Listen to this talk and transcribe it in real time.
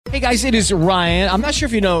Hey guys, it is Ryan. I'm not sure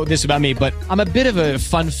if you know this about me, but I'm a bit of a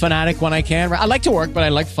fun fanatic when I can. I like to work, but I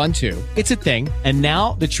like fun too. It's a thing. And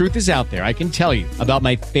now the truth is out there. I can tell you about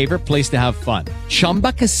my favorite place to have fun.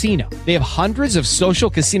 Chumba Casino. They have hundreds of social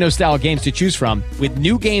casino style games to choose from with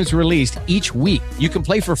new games released each week. You can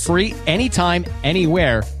play for free anytime,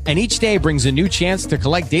 anywhere. And each day brings a new chance to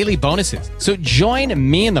collect daily bonuses. So join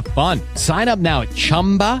me in the fun. Sign up now at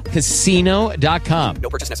ChumbaCasino.com. No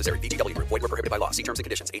purchase necessary. VGW. Void where prohibited by law. See terms and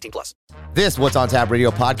conditions. 18+. This What's on Tap Radio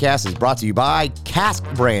podcast is brought to you by Cask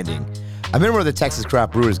Branding. A member of the Texas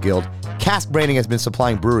Craft Brewers Guild, Cask Branding has been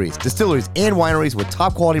supplying breweries, distilleries, and wineries with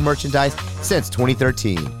top-quality merchandise since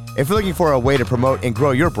 2013. If you're looking for a way to promote and grow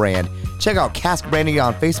your brand, check out Cask Branding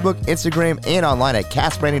on Facebook, Instagram, and online at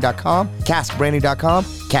caskbranding.com, caskbranding.com,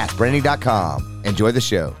 caskbranding.com. Enjoy the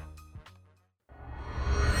show.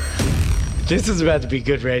 This is about to be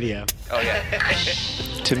good radio. Oh, yeah.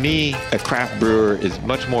 To me, a craft brewer is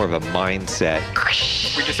much more of a mindset.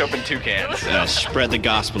 We just opened 2 cans. Spread the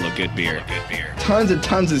gospel of good beer. Tons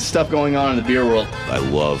of stuff going on in the beer world. I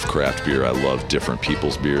love craft beer. I love different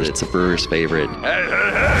people's beers. It's a brewer's favorite.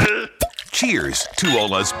 Cheers to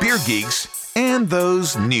all us beer geeks and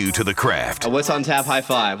those new to the craft. What's on Tap? High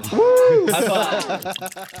five. Woo! High five.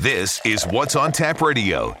 This is What's on Tap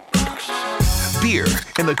Radio. Beer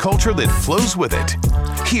and the culture that flows with it.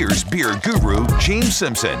 Here's beer guru James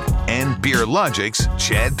Simpson and Beer Logic's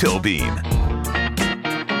Chad Pilbeam.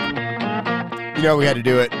 You know we had to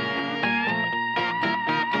do it.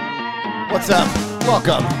 What's up?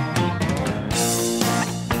 Welcome.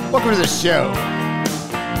 Welcome to the show.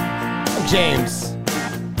 I'm James.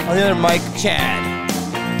 On the other mic, Chad.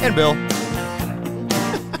 And Bill.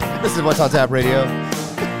 This is What's on Tap Radio.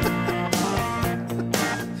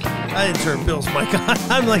 I didn't turn Bill's mic on.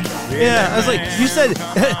 I'm like, yeah. I was like, you said,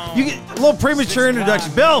 you get a little premature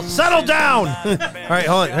introduction. Bill, settle down. All right,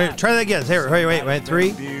 hold on. Here, try that again. Here, wait.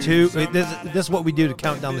 3, 2. This is what we do to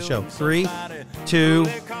count down the show. 3, 2.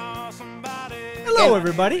 Hello,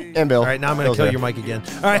 everybody. And Bill. All right, now I'm going to kill your mic again.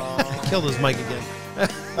 All right, kill this mic again.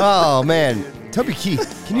 Oh, man. Toby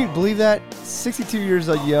Keith, can you believe that? 62 years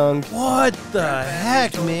young. What the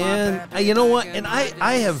heck, man? You know what? And I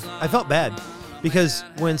felt bad. Because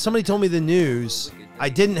when somebody told me the news, I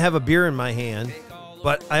didn't have a beer in my hand,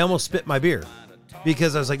 but I almost spit my beer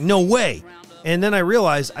because I was like, no way. And then I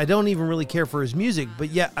realized I don't even really care for his music, but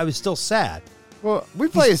yet I was still sad. Well, we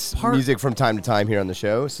play his music from time to time here on the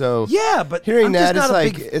show, so yeah, but hearing I'm that, just it's not a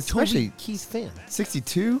like, big especially Toby Keith fan.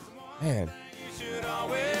 62? Man. All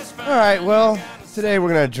right, well, today we're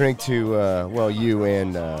going to drink to, you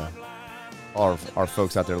and our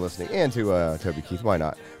folks out there listening, and to Toby Keith. Why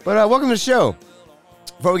not? But welcome to the show.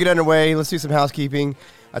 Before we get underway, let's do some housekeeping.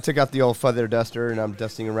 I took out the old feather duster, and I'm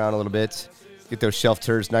dusting around a little bit. Get those shelf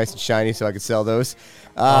turds nice and shiny so I can sell those.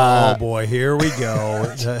 Oh, boy, here we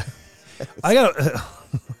go. I got to...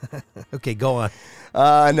 Okay, go on.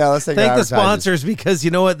 No, let's take thank the sponsors because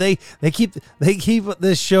you know what? They keep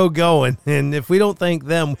this show going, and if we don't thank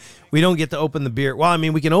them, we don't get to open the beer. Well, I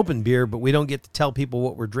mean, we can open beer, but we don't get to tell people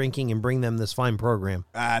what we're drinking and bring them this fine program.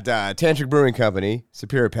 Tantric Brewing Company,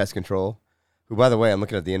 Superior Pest Control, who, by the way, I'm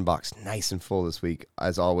looking at the inbox, nice and full this week,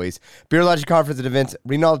 as always. Beer Logic Conference and Events,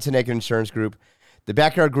 Rinaldo Tenaka Insurance Group, the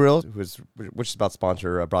Backyard Grill, which is about to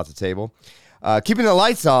sponsor, brought to the table. Keeping the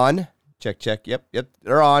lights on. Check. Yep.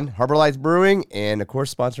 They're on. Harbor Lights Brewing, and, of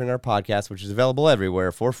course, sponsoring our podcast, which is available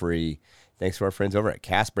everywhere for free. Thanks to our friends over at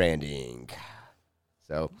Cask Branding.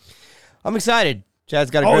 So, I'm excited.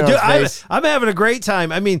 Chad's got a grin on his face. I'm having a great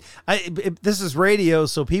time. I mean, this is radio,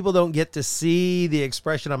 so people don't get to see the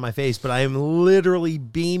expression on my face, but I am literally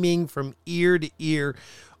beaming from ear to ear,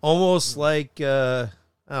 almost like, I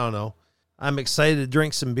don't know. I'm excited to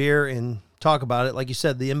drink some beer and talk about it. Like you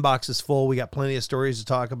said, the inbox is full. We got plenty of stories to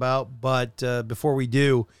talk about, but before we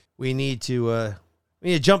do, we need to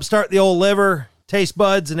jumpstart the old liver, taste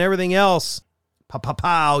buds, and everything else.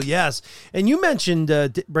 Pow, yes. And you mentioned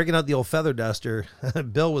breaking out the old feather duster.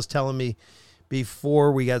 Bill was telling me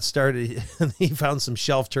before we got started, he found some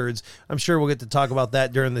shelf turds. I'm sure we'll get to talk about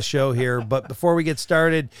that during the show here. But before we get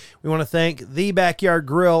started, we want to thank the Backyard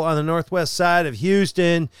Grill on the northwest side of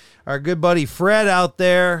Houston. Our good buddy Fred out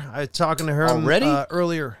there. I was talking to her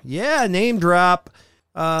earlier. Yeah, name drop.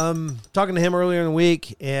 Talking to him earlier in the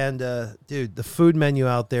week, and dude, the food menu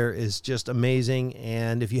out there is just amazing.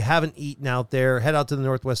 And if you haven't eaten out there, head out to the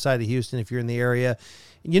northwest side of Houston if you're in the area.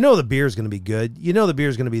 You know the beer is going to be good. You know the beer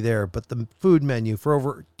is going to be there. But the food menu for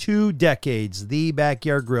over 2 decades, the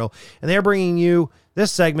Backyard Grill, and they're bringing you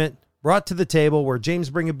this segment brought to the table where James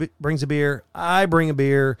brings a beer, I bring a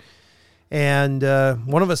beer, and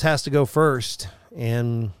one of us has to go first.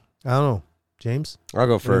 And I don't know. James? I'll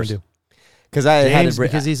go What do you wanna first. do?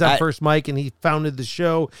 Because he's on first mic and he founded the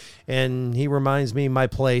show, and he reminds me my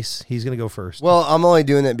place. He's going to go first. Well, I'm only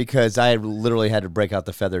doing that because I literally had to break out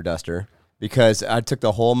the feather duster because I took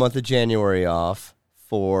the whole month of January off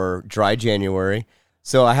for dry January.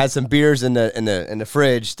 So I had some beers in the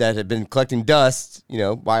fridge that had been collecting dust,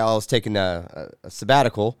 while I was taking a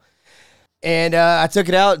sabbatical, and I took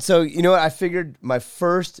it out. So you know what? I figured my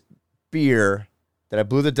first beer that I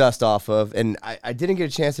blew the dust off of, and I didn't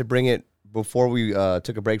get a chance to bring it before we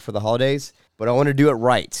took a break for the holidays, but I want to do it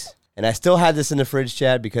right. And I still had this in the fridge,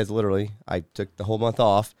 Chad, because literally I took the whole month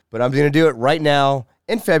off. But I'm going to do it right now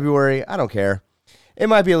in February. I don't care. It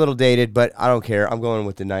might be a little dated, but I don't care. I'm going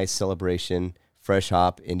with the nice Celebration Fresh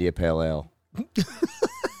Hop India Pale Ale.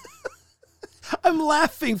 I'm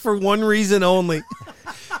laughing for one reason only.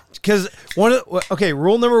 Because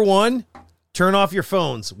rule number 1, turn off your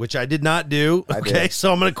phones, which I did not do. Okay,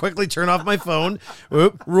 so I'm going to quickly turn off my phone.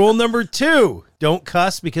 Rule number 2, don't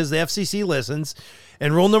cuss because the FCC listens.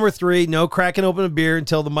 And rule number 3, no cracking open a beer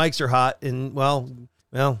until the mics are hot. And, well,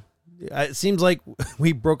 it seems like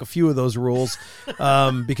we broke a few of those rules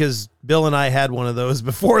because Bill and I had one of those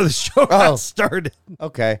before the show got started.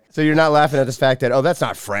 Okay, so you're not laughing at this fact that, that's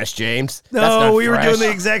not fresh, James. No, we were doing the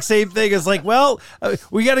exact same thing. It's like,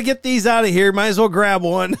 we got to get these out of here. Might as well grab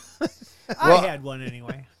one. I had one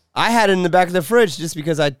anyway. I had it in the back of the fridge just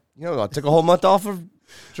because I took a whole month off of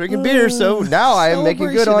drinking beer, so now I am making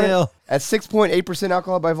good on it. At 6.8%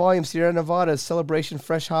 alcohol by volume, Sierra Nevada Celebration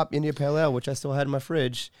Fresh Hop India Pale Ale, which I still had in my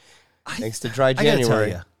fridge, thanks to dry January. I gotta tell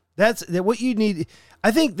you, that's what you need.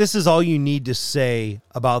 I think this is all you need to say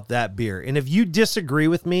about that beer. And if you disagree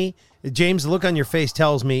with me, James, the look on your face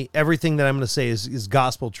tells me everything that I'm going to say is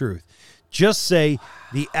gospel truth. Just say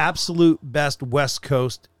the absolute best West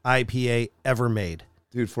Coast IPA ever made.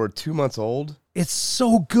 Dude, for 2 months old, it's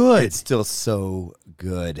so good. It's still so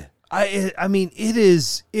good. I mean, it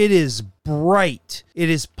is bright. It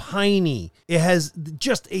is piney. It has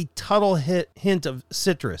just a subtle hint of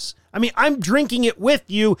citrus. I mean, I'm drinking it with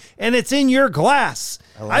you, and it's in your glass.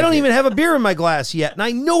 I don't even have a beer in my glass yet, and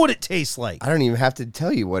I know what it tastes like. I don't even have to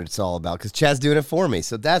tell you what it's all about because Chad's doing it for me.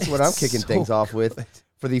 So that's what I'm kicking things off with.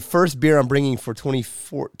 For the first beer I'm bringing for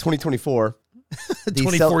 2024.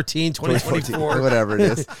 2014, 2024. Whatever it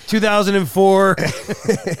is. 2004.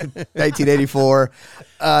 1984.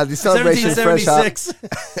 The Celebration Fresh Hop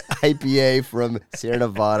IPA from Sierra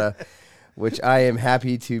Nevada, which I am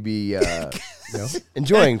happy to be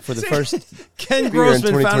enjoying for the first Ken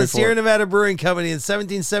Grossman founded Sierra Nevada Brewing Company in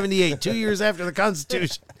 1778, 2 years after the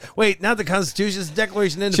Constitution. Wait, not the Constitution, it's the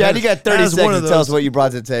Declaration of Independence. Chad, you got 30 seconds to tell us what you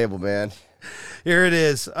brought to the table, man. Here it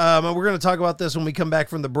is. We're going to talk about this when we come back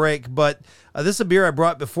from the break, but this is a beer I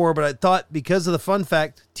brought before, but I thought because of the fun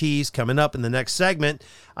fact tease coming up in the next segment,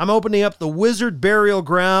 I'm opening up the Wizard Burial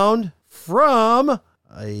Ground from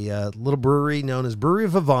a little brewery known as Brewery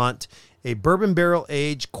Vivant, a bourbon barrel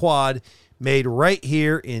aged quad made right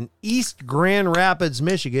here in East Grand Rapids,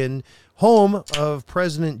 Michigan, home of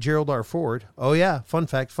President Gerald R. Ford. Oh, yeah. Fun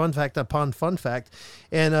fact upon fun fact.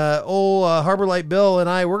 And Harbor Light Bill and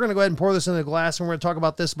I, we're going to go ahead and pour this in a glass, and we're going to talk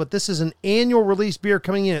about this. But this is an annual release beer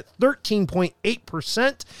coming in at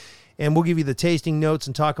 13.8%. And we'll give you the tasting notes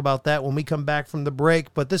and talk about that when we come back from the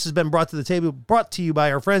break. But this has been brought to you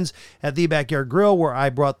by our friends at The Backyard Grill, where I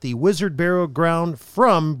brought the Wizard Burial Ground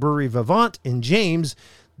from Brewery Vivant, and James,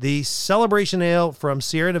 the Celebration Ale from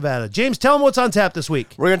Sierra Nevada. James, tell them what's on tap this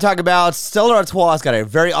week. We're going to talk about Stella Artois. It's got a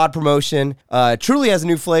very odd promotion. Truly has a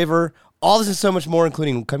new flavor. All this and so much more,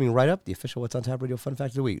 including coming right up, the official What's on Tap Radio Fun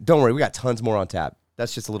Fact of the Week. Don't worry, we got tons more on tap.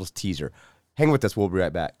 That's just a little teaser. Hang with us. We'll be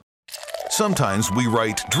right back. Sometimes we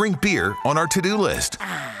write drink beer on our to-do list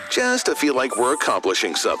just to feel like we're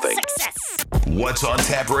accomplishing something. What's on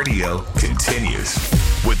Tap Radio continues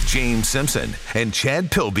with James Simpson and Chad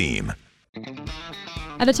Pilbeam.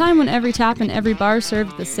 At a time when every tap and every bar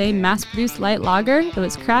served the same mass-produced light lager, it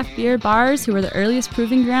was craft beer bars who were the earliest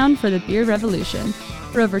proving ground for the beer revolution.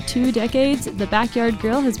 For over 2 decades, the Backyard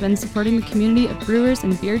Grill has been supporting the community of brewers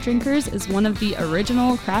and beer drinkers as one of the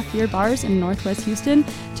original craft beer bars in Northwest Houston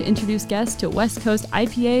to introduce guests to West Coast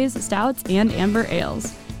IPAs, stouts, and amber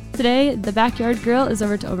ales. Today, the Backyard Grill is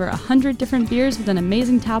over 100 different beers with an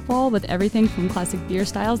amazing tap wall with everything from classic beer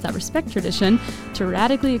styles that respect tradition to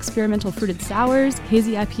radically experimental fruited sours,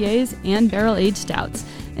 hazy IPAs, and barrel-aged stouts.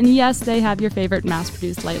 And yes, they have your favorite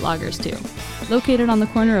mass-produced light lagers too. Located on the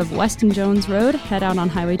corner of West and Jones Road, head out on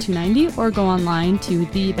Highway 290 or go online to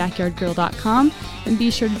thebackyardgrill.com and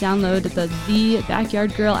be sure to download the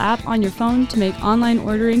Backyard Grill app on your phone to make online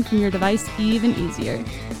ordering from your device even easier.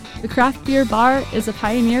 The Craft Beer Bar is a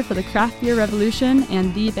pioneer for the craft beer revolution,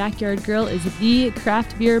 and the Backyard Grill is the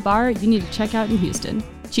craft beer bar you need to check out in Houston.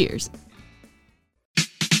 Cheers.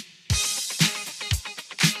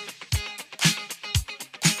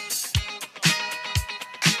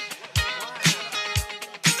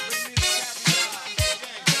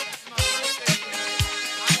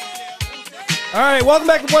 All right, welcome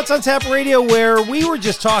back to What's on Tap Radio, where we were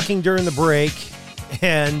just talking during the break,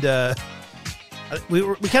 and we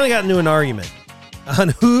kind of got into an argument on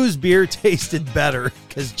whose beer tasted better,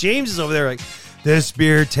 because James is over there like, this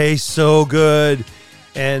beer tastes so good.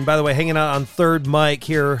 And by the way, hanging out on third mic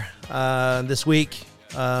here this week,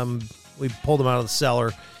 we pulled him out of the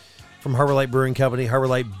cellar from Harbor Light Brewing Company, Harbor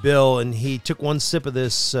Light Bill, and he took one sip of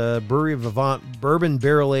this Brewery Vivant Bourbon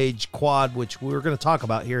Barrel Aged Quad, which we're going to talk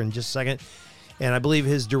about here in just a second. And I believe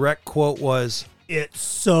his direct quote was, "It's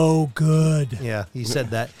so good." Yeah, he said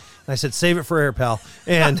that. And I said, save it for air, pal.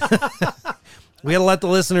 And we got to let the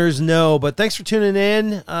listeners know. But thanks for tuning in.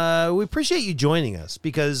 We appreciate you joining us,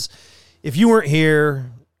 because if you weren't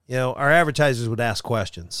here, our advertisers would ask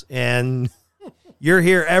questions. And you're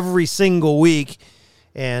here every single week.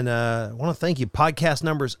 And I want to thank you. Podcast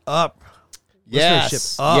numbers up.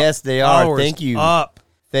 Yes. Up. Yes, they are. Hours thank you. Up.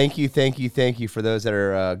 Thank you for those that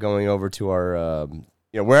are going over to our,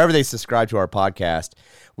 wherever they subscribe to our podcast.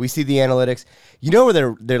 We see the analytics. You know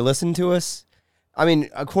where they're listening to us? I mean,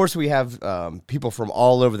 of course, we have people from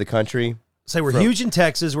all over the country. Say we're huge in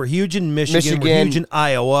Texas. We're huge in Michigan. We're huge in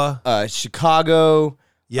Iowa. Chicago.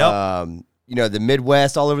 Yep. The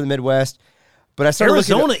Midwest, all over the Midwest. But I started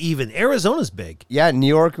Arizona even. Arizona's big. Yeah, New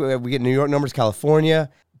York. We get New York numbers, California.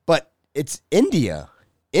 But it's India.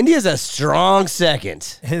 India's a strong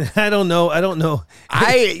second. And I don't know.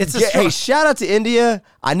 Hey, shout out to India.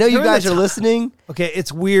 I know you guys are listening. Okay,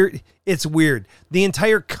 it's weird. The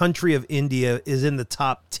entire country of India is in the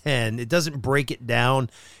top 10. It doesn't break it down,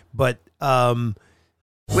 but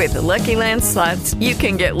with the Lucky Land Slots, you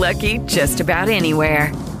can get lucky just about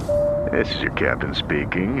anywhere. This is your captain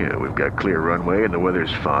speaking. We've got clear runway and the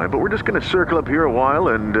weather's fine, but we're just going to circle up here a while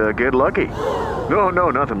and get lucky. No,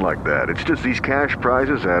 nothing like that. It's just these cash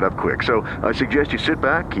prizes add up quick. So I suggest you sit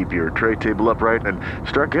back, keep your tray table upright, and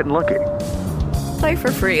start getting lucky. Play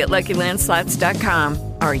for free at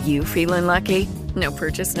LuckyLandSlots.com. Are you feeling lucky? No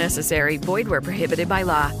purchase necessary. Void where prohibited by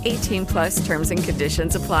law. 18+ terms and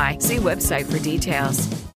conditions apply. See website for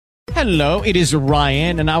details. Hello, it is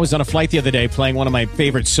Ryan, and I was on a flight the other day playing one of my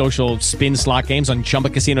favorite social spin slot games on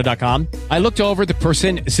ChumbaCasino.com. I looked over at the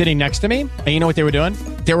person sitting next to me, and you know what they were doing?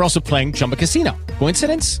 They were also playing Chumba Casino.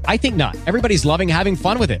 Coincidence? I think not. Everybody's loving having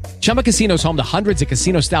fun with it. Chumba Casino is home to hundreds of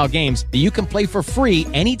casino-style games that you can play for free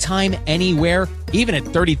anytime, anywhere, even at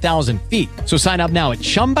 30,000 feet. So sign up now at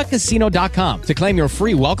ChumbaCasino.com to claim your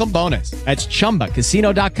free welcome bonus. That's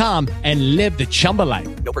ChumbaCasino.com and live the Chumba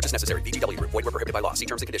life. No purchase necessary. VGW. Void where prohibited by law. See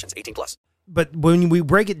terms and conditions. 18+. But when we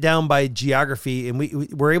break it down by geography, and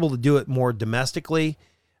we're able to do it more domestically,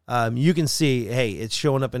 you can see, hey, it's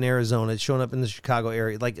showing up in Arizona, it's showing up in the Chicago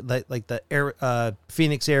area, like the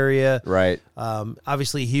Phoenix area, right?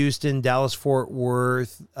 Obviously, Houston, Dallas, Fort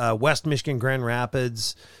Worth, West Michigan, Grand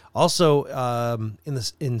Rapids, also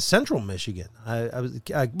in Central Michigan.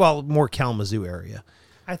 More Kalamazoo area.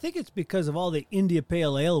 I think it's because of all the India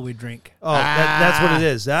Pale Ale we drink. Oh, that's what it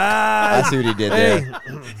is. I see what he did there.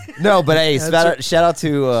 No, but hey, shout out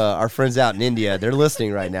to our friends out in India. They're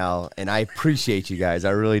listening right now, and I appreciate you guys.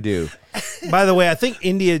 I really do. By the way, I think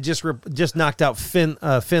India just knocked out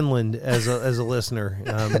Finland as a listener,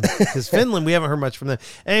 because Finland, we haven't heard much from them.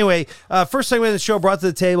 Anyway, first segment of the show brought to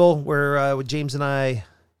the table where James and I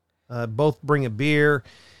both bring a beer.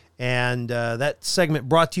 And that segment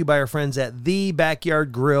brought to you by our friends at The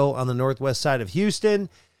Backyard Grill on the northwest side of Houston.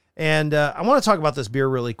 And I want to talk about this beer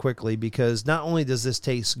really quickly, because not only does this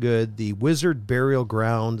taste good, the Wizard Burial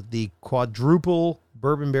Ground, the quadruple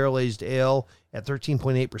bourbon barrel-aged ale at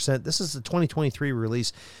 13.8%. This is the 2023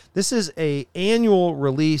 release. This is an annual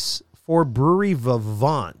release for Brewery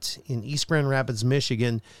Vivant in East Grand Rapids,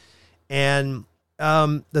 Michigan. And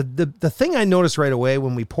the thing I noticed right away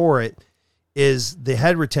when we pour it is the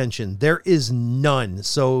head retention. There is none.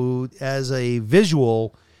 So as a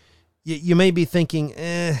visual, you may be thinking,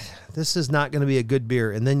 this is not going to be a good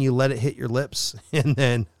beer. And then you let it hit your lips. And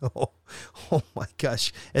then, oh my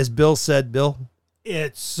gosh. As Bill said, Bill,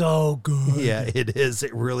 it's so good. Yeah, it is.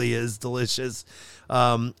 It really is delicious.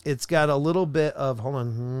 It's got a little bit of, hold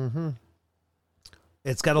on. Mm-hmm.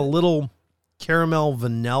 It's got a little caramel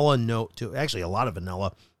vanilla note to it. Actually, a lot of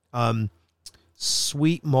vanilla.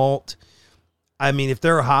 Sweet malt. I mean, if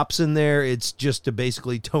there are hops in there, it's just to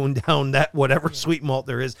basically tone down that whatever sweet malt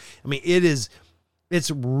there is. I mean, it is It's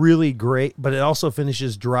really great, but it also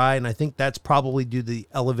finishes dry, and I think that's probably due to the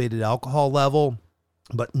elevated alcohol level.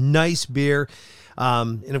 But nice beer.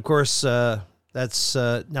 And, of course, now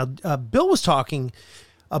Bill was talking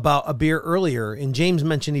about a beer earlier, and James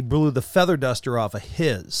mentioned he blew the feather duster off of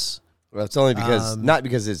his. Well, it's only because, not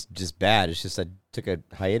because it's just bad. It's just I took a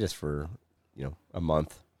hiatus for, a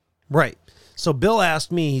month. Right. So Bill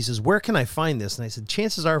asked me, he says, where can I find this? And I said,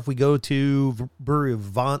 chances are if we go to Brewery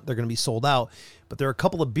Vivant, they're going to be sold out. But there are a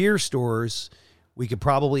couple of beer stores we could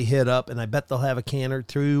probably hit up, and I bet they'll have a can or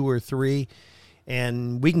 2 or 3.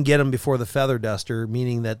 And we can get them before the feather duster,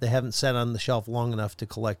 meaning that they haven't sat on the shelf long enough to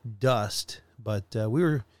collect dust. But we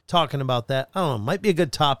were talking about that. I don't know, might be a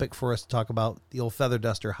good topic for us to talk about the old feather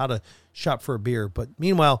duster, how to shop for a beer. But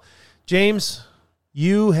meanwhile, James,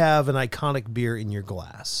 you have an iconic beer in your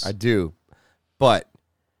glass. I do. But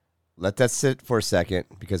let that sit for a second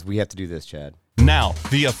because we have to do this, Chad. Now,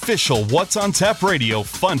 the official What's on Tap Radio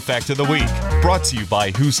Fun Fact of the Week, brought to you by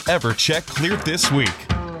Who's Ever Check Cleared This Week.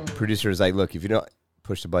 Producer is like, look, if you don't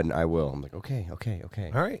push the button, I will. I'm like, okay.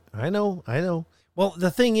 All right, I know. Well, the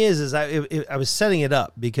thing is I was setting it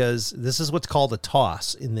up because this is what's called a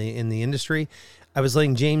toss in the industry. I was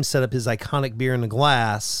letting James set up his iconic beer in a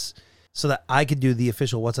glass so that I could do the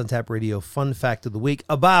official What's on Tap Radio Fun Fact of the Week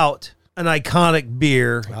about an iconic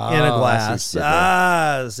beer in a glass.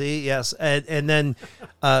 See, yes. And then,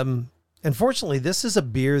 unfortunately, this is a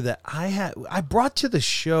beer that I brought to the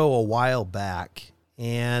show a while back,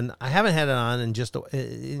 and I haven't had it on in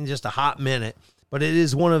just a hot minute, but it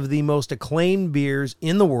is one of the most acclaimed beers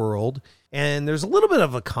in the world. And there's a little bit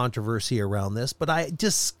of a controversy around this, but I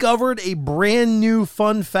discovered a brand new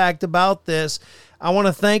fun fact about this. I want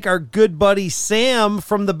to thank our good buddy Sam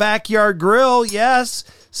from the Backyard Grill. Yes,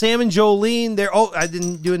 Sam and Jolene. I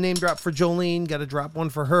didn't do a name drop for Jolene. Got to drop one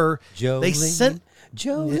for her. Jolene.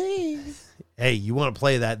 Hey, you want to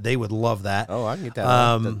play that? They would love that. Oh, I can get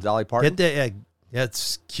that. The Dolly Parton.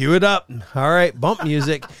 Let's cue it up. All right, bump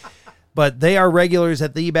music. But they are regulars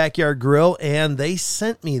at the Backyard Grill, and they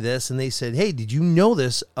sent me this, and they said, hey, did you know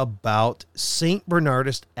this about St.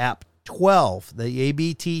 Bernardus App 12, the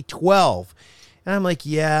ABT 12? And I'm like,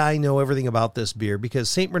 yeah, I know everything about this beer because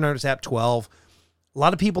St. Bernardus App 12, a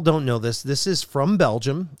lot of people don't know this. This is from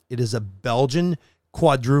Belgium. It is a Belgian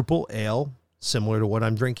quadruple ale, similar to what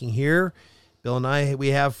I'm drinking here. Bill and we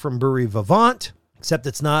have from Brewery Vivant, except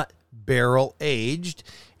it's not barrel aged,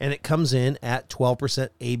 and it comes in at 12%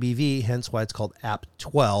 ABV, hence why it's called App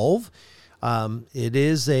 12. It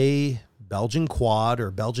is a Belgian quad or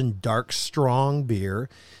Belgian dark strong beer,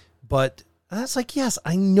 but that's like, yes,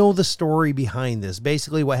 I know the story behind this.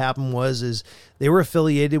 Basically what happened is they were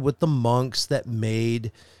affiliated with the monks that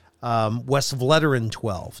made West Vleteren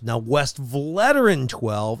 12. Now, West Vleteren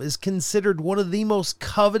 12 is considered one of the most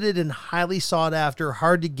coveted and highly sought after,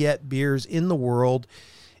 hard to get beers in the world.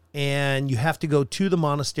 And you have to go to the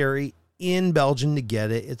monastery in Belgium to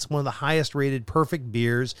get it. It's one of the highest rated perfect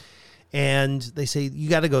beers. And they say, you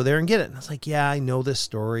got to go there and get it. And I was like, yeah, I know this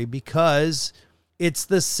story because it's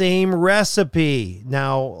the same recipe.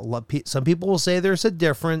 Now, some people will say there's a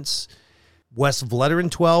difference. West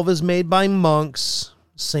Vleteren 12 is made by monks.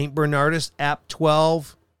 St. Bernardus App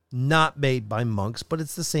 12, not made by monks, but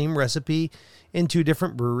it's the same recipe in 2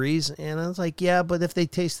 different breweries. And I was like, yeah, but if they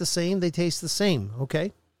taste the same, they taste the same.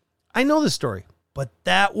 Okay. I know this story, but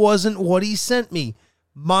that wasn't what he sent me.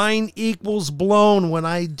 Mind equals blown when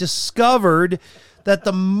I discovered that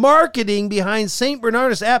the marketing behind St.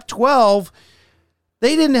 Bernardus App 12,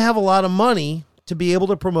 they didn't have a lot of money to be able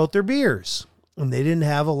to promote their beers. And they didn't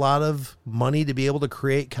have a lot of money to be able to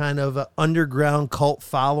create kind of an underground cult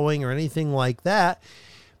following or anything like that.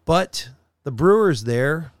 But the brewers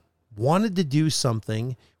there wanted to do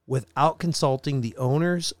something without consulting the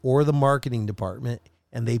owners or the marketing department,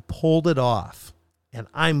 and they pulled it off. And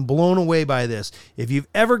I'm blown away by this. If you've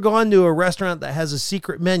ever gone to a restaurant that has a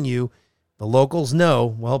secret menu, the locals know.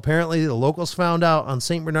 Well, apparently the locals found out on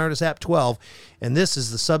St. Bernardus App 12, and this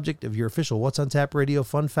is the subject of your official What's on Tap Radio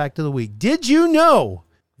Fun Fact of the Week. Did you know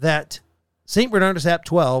that St. Bernardus App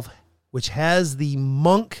 12, which has the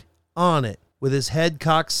monk on it, with his head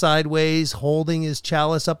cocked sideways, holding his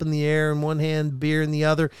chalice up in the air in one hand, beer in the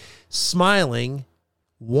other, smiling,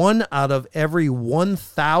 1 out of every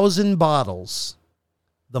 1,000 bottles,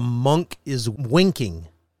 the monk is winking.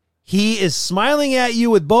 He is smiling at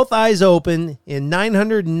you with both eyes open in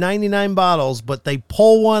 999 bottles, but they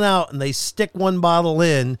pull one out and they stick 1 bottle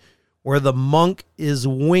in where the monk is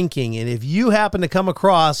winking. And if you happen to come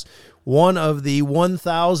across one of the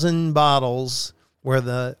 1,000 bottles where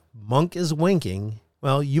the monk is winking,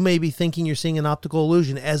 well, you may be thinking you're seeing an optical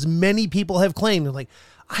illusion, as many people have claimed. They're like,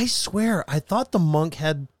 I swear, I thought the monk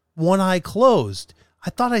had one eye closed. I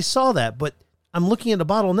thought I saw that, but I'm looking at the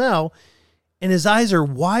bottle now, and his eyes are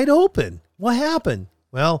wide open. What happened?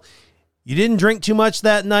 Well, you didn't drink too much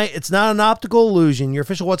that night. It's not an optical illusion. Your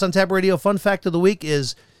official What's on Tap Radio fun fact of the week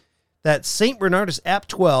is that St. Bernardus App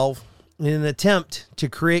 12, in an attempt to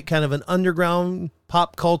create kind of an underground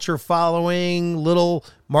pop culture following, little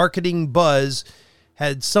marketing buzz,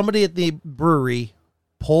 had somebody at the brewery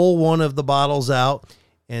pull one of the bottles out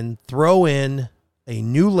and throw in a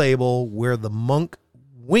new label where the monk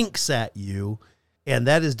winks at you. And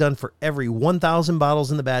that is done for every 1,000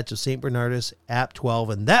 bottles in the batch of St. Bernardus App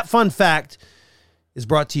 12. And that fun fact is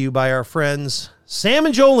brought to you by our friends Sam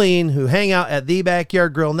and Jolene, who hang out at the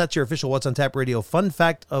Backyard Grill. And that's your official What's on Tap Radio fun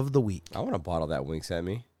fact of the week. I want a bottle that winks at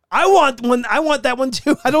me. I want one. I want that one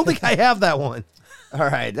too. I don't think I have that one. All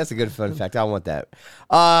right, that's a good fun fact. I want that.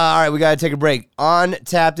 All right, we got to take a break. On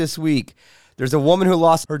tap this week, there's a woman who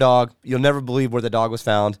lost her dog. You'll never believe where the dog was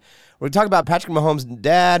found. We're going to talk about Patrick Mahomes'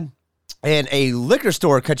 dad, and a liquor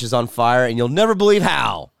store catches on fire, and you'll never believe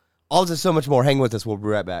how. All this and so much more. Hang with us. We'll be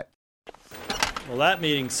right back. Well, that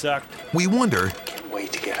meeting sucked. We wonder, Can't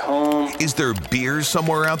wait to get home. is there beer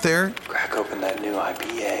somewhere out there? Crack open that new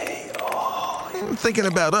IPA. Oh, And thinking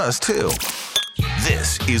about us, too.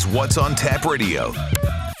 This is What's on Tap Radio.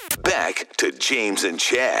 Back to James and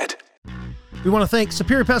Chad. We want to thank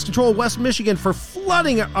Superior Pest Control West Michigan for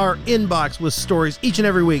flooding our inbox with stories each and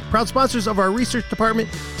every week. Proud sponsors of our research department,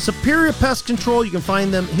 Superior Pest Control. You can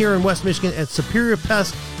find them here in West Michigan at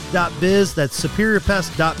superiorpest.biz. That's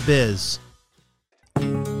superiorpest.biz.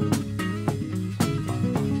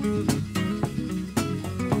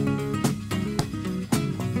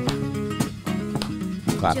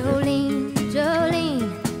 Jolene,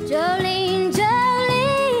 Jolene, Jolene,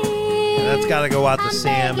 Jolene. And that's got to go out to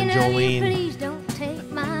Sam and Jolene. Please don't take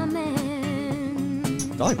my man.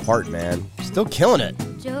 Dolly Parton, man. Still killing it.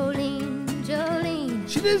 Jolene, Jolene.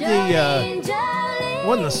 She did Jolene, the,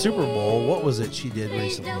 wasn't the Super Bowl. What was it she did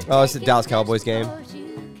recently? Oh, it's the Dallas Cowboys game.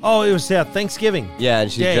 Oh, it was Thanksgiving. Yeah,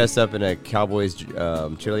 and she's Day. dressed up in a Cowboys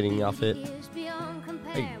cheerleading outfit.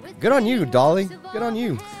 Hey, good on you, Dolly. Good on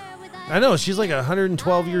you. I know. She's like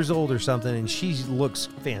 112 years old or something, and she looks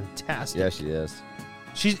fantastic. Yeah, she is.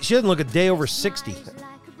 She doesn't look a day over 60.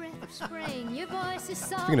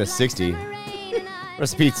 Speaking of 60,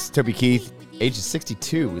 rest in peace, Toby Keith. Age of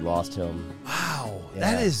 62, we lost him. Wow, Yeah.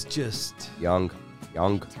 that is just... Young.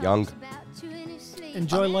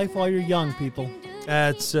 Enjoy life while you're young, people.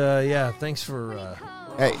 That's, yeah, thanks for...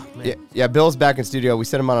 Hey, yeah, Bill's back in studio. We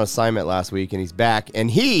sent him on an assignment last week, and he's back.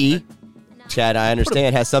 And he, Chad, I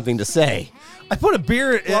understand, has something to say. I put a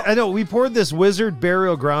beer... I know, we poured this Wizard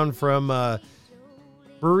Burial Ground from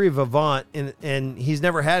Brewery Vivant, and he's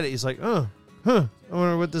never had it. He's like, I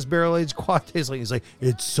wonder what this barrel-aged quad tastes like. He's like,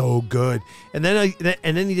 it's so good. And then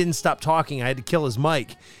he didn't stop talking. I had to kill his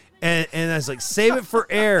mic. And I was like, save it for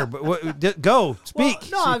air. But go, speak.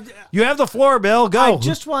 Well, no, you have the floor, Bill. Go. I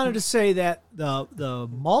just wanted to say that the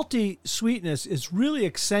malty sweetness is really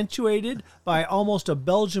accentuated by almost a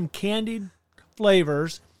Belgium candied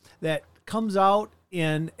flavors that comes out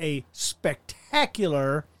in a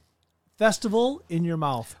spectacular festival in your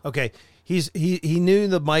mouth. Okay. He knew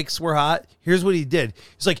the mics were hot. Here's what he did.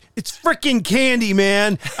 He's like, it's freaking candy,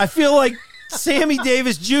 man. I feel like Sammy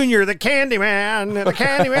Davis Jr., the candy man.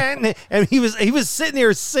 And he was sitting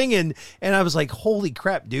there singing, and I was like, holy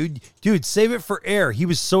crap, dude, save it for air. He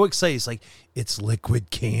was so excited. He's like, it's liquid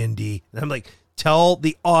candy. And I'm like, tell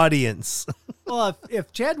the audience. Well,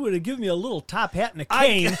 if Chad would have given me a little top hat and a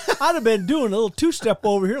cane, I'd have been doing a little two-step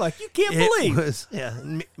over here like you can't believe.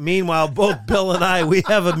 Meanwhile, both Bill and I, we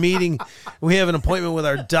have a meeting. We have an appointment with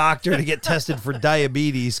our doctor to get tested for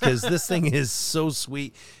diabetes because this thing is so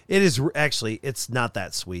sweet. It is actually, it's not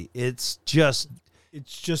that sweet. It's just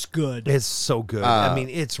good. It's so good. I mean,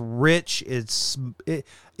 it's rich. It's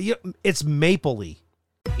mapley.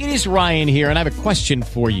 It is Ryan here, and I have a question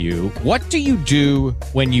for you. What do you do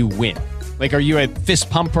when you win? Like, are you a fist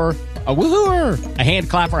pumper, a woohooer, a hand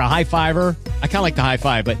clapper, a high fiver? I kind of like the high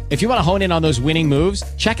five, but if you want to hone in on those winning moves,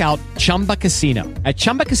 check out Chumba Casino. At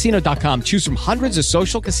ChumbaCasino.com, choose from hundreds of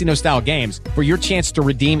social casino-style games for your chance to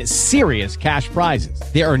redeem serious cash prizes.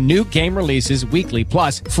 There are new game releases weekly,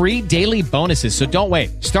 plus free daily bonuses, so don't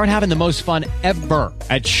wait. Start having the most fun ever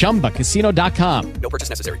at ChumbaCasino.com. No purchase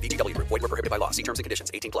necessary. VGW. Void were prohibited by law. See terms and conditions.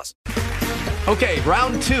 18+. Okay,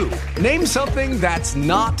 round two. Name something that's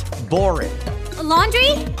not boring. A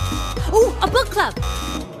laundry? Ooh, a book club.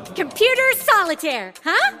 Computer solitaire,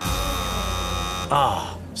 huh?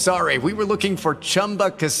 Ah, sorry, we were looking for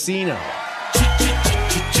Chumba Casino.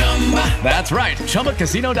 That's right.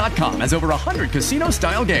 ChumbaCasino.com has over 100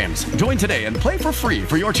 casino-style games. Join today and play for free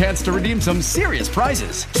for your chance to redeem some serious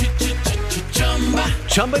prizes.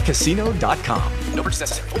 ChumbaCasino.com. No purchase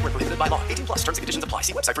necessary. Void where prohibited by law. 18 plus. Terms and conditions apply.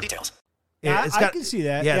 See website for details. Yeah, I can see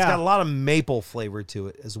that. Yeah, it's got a lot of maple flavor to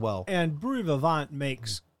it as well. And Brewery Vivant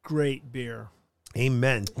makes great beer.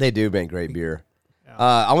 Amen. They do make great beer.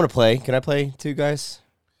 I want to play. Can I play too, guys?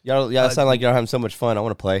 Y'all sound like y'all having so much fun. I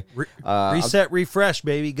want to play. Reset, refresh,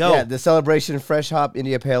 baby. Go. Yeah, the Celebration Fresh Hop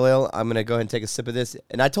India Pale Ale. I'm going to go ahead and take a sip of this.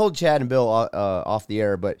 And I told Chad and Bill off the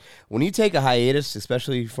air, but when you take a hiatus,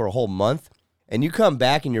 especially for a whole month, and you come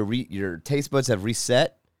back and your taste buds have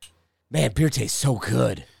reset, man, beer tastes so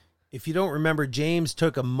good. If you don't remember, James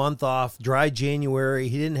took a month off, dry January.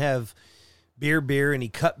 He didn't have beer, and he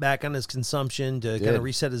cut back on his consumption to kind of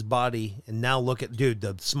reset his body. And now look at, dude,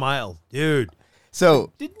 the smile. Dude.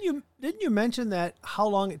 So didn't you mention that how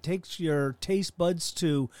long it takes your taste buds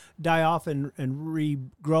to die off and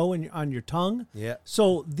regrow on your tongue? Yeah.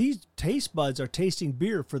 So these taste buds are tasting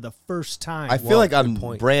beer for the first time. I feel like I'm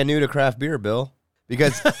brand new to craft beer, Bill,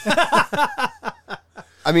 because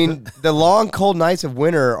I mean, the long, cold nights of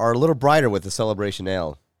winter are a little brighter with the Celebration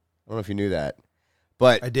Ale. I don't know if you knew that.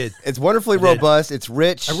 But I did. It's wonderfully robust. It's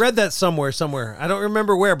rich. I read that somewhere. I don't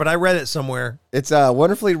remember where, but I read it somewhere. It's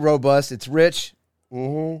wonderfully robust. It's rich.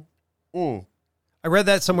 I read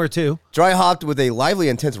that somewhere too. Dry hopped with a lively,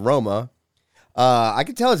 intense aroma. I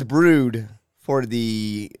can tell it's brewed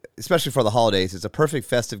especially for the holidays. It's a perfect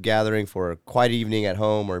festive gathering for a quiet evening at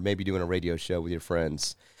home or maybe doing a radio show with your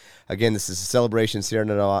friends. Again, this is a Celebration Sierra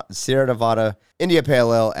Nevada India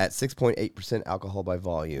Pale Ale at 6.8% alcohol by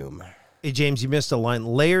volume. Hey, James, you missed a line.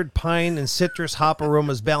 Layered pine and citrus hop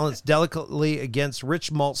aromas balanced delicately against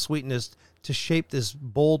rich malt sweetness to shape this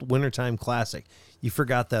bold wintertime classic. You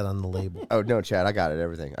forgot that on the label. Oh, no, Chad. I got it.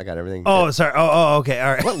 Everything. I got everything. Oh, sorry. Oh, okay.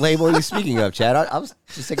 All right. What label are you speaking of, Chad? I was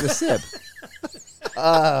just taking a sip.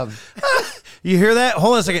 You hear that?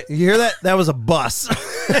 Hold on a second. You hear that? That was a bus. And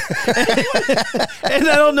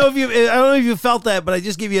I don't know if you felt that, but I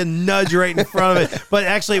just gave you a nudge right in front of it. But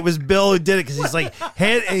actually, it was Bill who did it because he's like,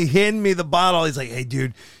 hand me the bottle. He's like, hey,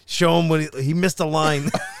 dude, show him when he missed a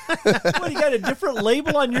line. What, you got a different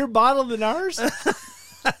label on your bottle than ours?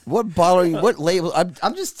 What bottle? What label?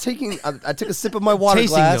 I'm just taking. I took a sip of my water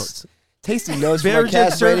glass. Tasting notes. Beer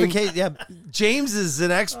certification. Yeah, James is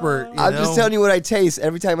an expert. I'm just telling you what I taste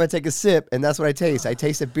every time I take a sip, and that's what I taste. I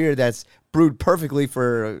taste a beer that's brewed perfectly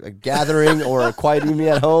for a gathering or a quiet evening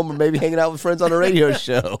at home, or maybe hanging out with friends on a radio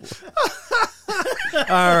show.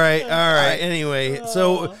 All right. Anyway,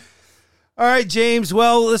 so. All right, James.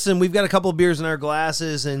 Well, listen, we've got a couple of beers in our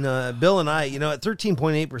glasses, and Bill and I, at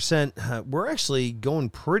 13.8%, we're actually going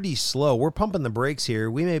pretty slow. We're pumping the brakes here.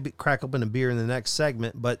 We may crack open a beer in the next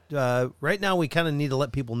segment, but right now we kind of need to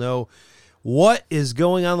let people know what is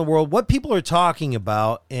going on in the world, what people are talking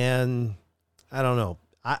about, and I don't know.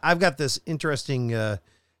 I've got this interesting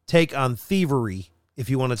take on thievery, if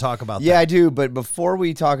you want to talk about that. Yeah, I do, but before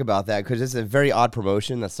we talk about that, because it's a very odd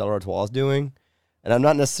promotion that Stella Artois is doing, and I'm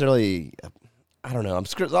not necessarily, I don't know. I'm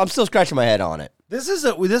still scratching my head on it. This is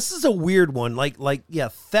a weird one. Like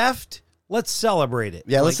theft. Let's celebrate it.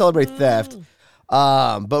 Yeah, let's celebrate theft.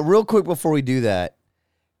 But real quick before we do that,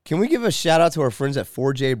 can we give a shout out to our friends at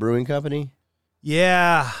 4J Brewing Company?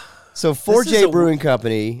 Yeah. So 4J Brewing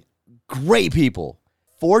Company, great people.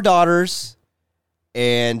 4 daughters,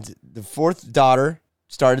 and the 4th daughter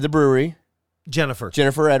started the brewery.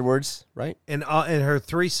 Jennifer Edwards, right? And her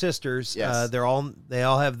 3 sisters, yes. They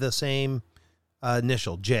all have the same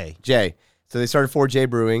initial, J. So they started 4J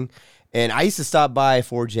Brewing, and I used to stop by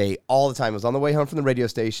 4J all the time. I was on the way home from the radio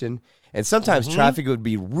station, and sometimes traffic would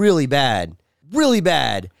be really bad.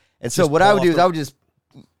 And so what I would do is I would just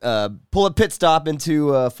pull a pit stop into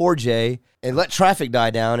 4J and let traffic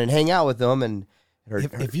die down and hang out with them. And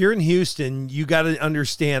if you're in Houston, you got to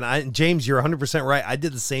understand. James, you're 100% right. I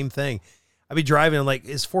did the same thing. I'd be driving, I'm like,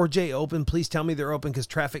 is 4J open? Please tell me they're open because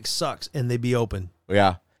traffic sucks, and they'd be open.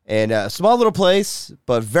 Yeah. And a small little place,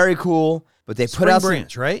 but very cool. But they put out Spring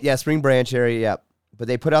Branch, right? Yeah, Spring Branch area, yeah. But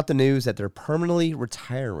they put out the news that they're permanently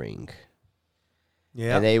retiring.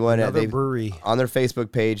 Yeah, and they brewery on their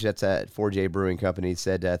Facebook page, that's at 4J Brewing Company,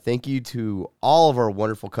 said, thank you to all of our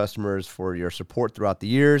wonderful customers for your support throughout the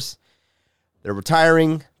years. They're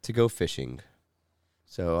retiring to go fishing.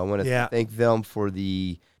 So I want to thank them for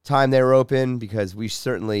the time they were open, because we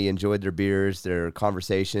certainly enjoyed their beers, their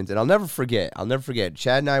conversations, and I'll never forget.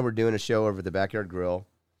 Chad and I were doing a show over at the Backyard Grill,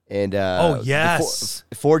 and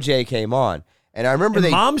 4J came on, and I remember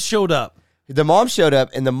Mom showed up. The mom showed up,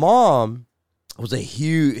 and the mom was a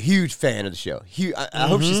huge fan of the show. I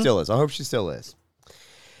hope she still is.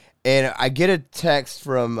 And I get a text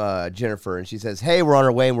from Jennifer, and she says, hey, we're on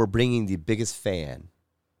our way, and we're bringing the biggest fan.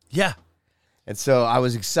 Yeah. And so I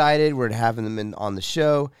was excited. We're having them on the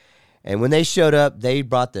show. And when they showed up, they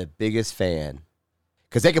brought the biggest fan.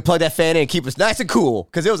 Because they could plug that fan in and keep us nice and cool.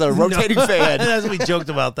 Because it was a rotating fan. That's we joked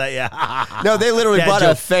about that, yeah. No, they literally brought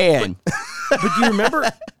a fan. But do you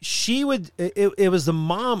remember, she would, it was the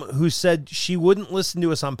mom who said she wouldn't listen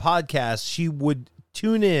to us on podcasts. She would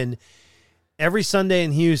tune in every Sunday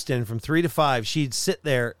in Houston from 3 to 5. She'd sit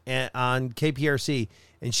there on KPRC,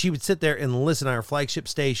 and she would sit there and listen on our flagship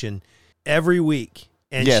station every week.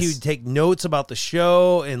 And she would take notes about the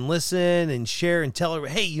show and listen and share and tell her,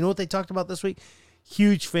 hey, you know what they talked about this week?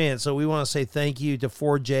 Huge fan. So we want to say thank you to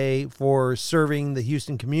 4J for serving the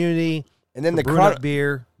Houston community. And then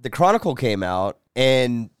beer. The Chronicle came out,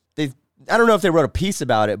 and I don't know if they wrote a piece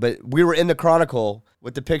about it, but we were in the Chronicle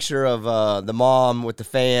with the picture of the mom with the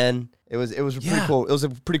fan. It was pretty cool. It was a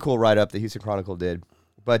pretty cool write-up the Houston Chronicle did.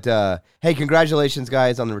 But hey, congratulations,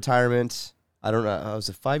 guys, on the retirement. I don't know. Was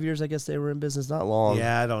it 5 years? I guess they were in business. Not long.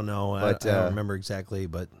 Yeah, I don't know. But, I don't remember exactly.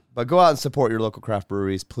 But go out and support your local craft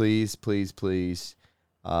breweries, please, please, please.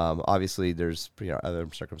 Obviously, there's other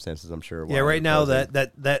circumstances, I'm sure. Yeah, right now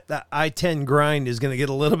that I-10 grind is going to get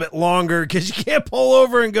a little bit longer because you can't pull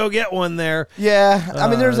over and go get one there. Yeah, I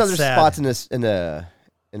mean, there's other sad spots in the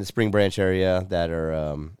Spring Branch area that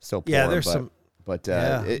are still poor. Yeah, there's some. But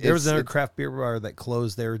there was another craft beer bar that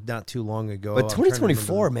closed there not too long ago. But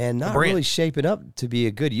 2024, man, not really shaping up to be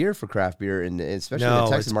a good year for craft beer, and especially in the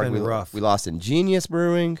Texas market. Rough. We lost Ingenious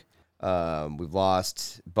Brewing. We've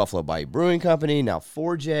lost Buffalo Bayou Brewing Company, now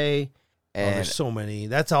 4J. And there's so many.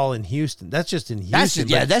 That's all in Houston. That's just in Houston.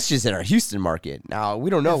 That's just in our Houston market. Now, we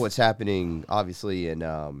don't know what's happening, obviously, in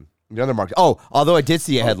the other market. Oh, although I did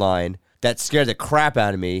see a headline that scared the crap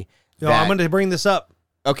out of me. No, I'm going to bring this up.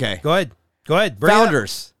 Okay. Go ahead.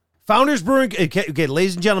 Founders. Founders Brewing. Okay,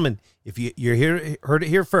 ladies and gentlemen, if you're here, heard it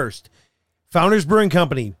here first. Founders Brewing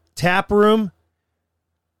Company, tap room,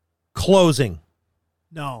 closing.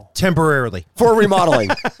 No. Temporarily. For remodeling.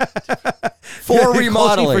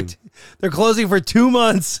 They're closing for 2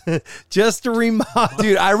 months just to remodel.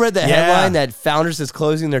 Dude, I read the headline that Founders is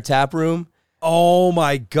closing their tap room. Oh,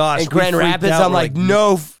 my gosh. In Grand Rapids, I'm like,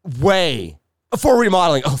 no way. For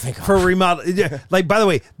remodeling. Oh, thank God. For remodeling. Like, by the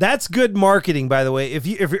way, that's good marketing, by the way, if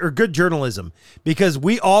you're good journalism, because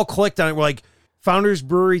we all clicked on it. We're like, Founders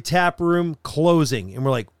Brewery tap room closing. And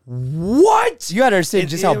we're like, what? You got to understand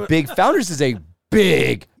just how big Founders is a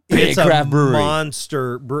big craft brewery.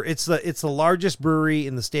 Monster. It's the largest brewery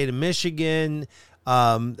in the state of Michigan.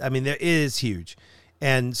 I mean, it is huge.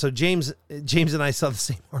 And so James and I saw the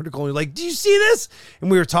same article. And we were like, do you see this? And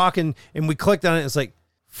we were talking, and we clicked on it. And it's like,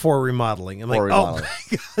 for remodeling. I'm like, oh my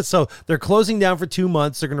God. So they're closing down for 2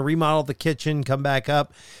 months. They're going to remodel the kitchen, come back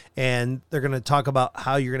up, and they're going to talk about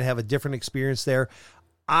how you're going to have a different experience there.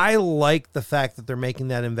 I like the fact that they're making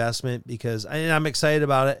that investment because I'm excited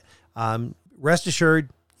about it. Rest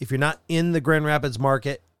assured, if you're not in the Grand Rapids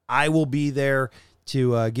market, I will be there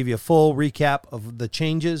to give you a full recap of the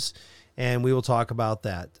changes, and we will talk about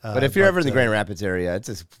that. But if you're ever in the Grand Rapids area, it's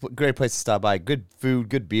a great place to stop by. Good food,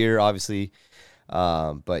 good beer, obviously.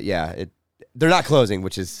 But yeah, they're not closing,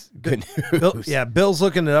 which is good news. Bill's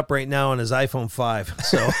looking it up right now on his iPhone 5.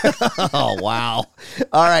 So, oh wow!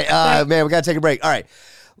 All right, man, we gotta take a break. All right,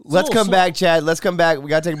 let's come back, Chad. Let's come back. We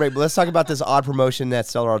gotta take a break, but let's talk about this odd promotion that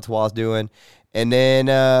Stella Artois is doing, and then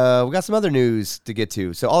we got some other news to get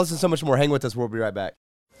to. So all this and so much more. Hang with us. We'll be right back.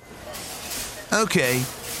 Okay,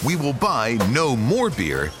 we will buy no more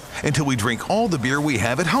beer until we drink all the beer we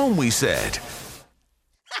have at home. We said.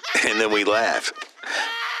 And then we laughed.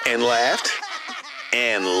 And laughed.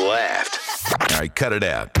 And laughed. All right, cut it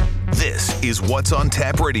out. This is What's on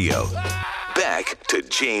Tap Radio. Back to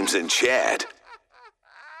James and Chad.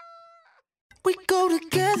 We go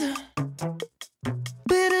together.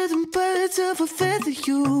 Better than birds of a feather,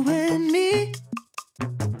 you and me.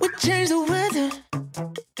 We change the weather.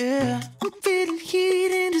 Yeah. I'm feeling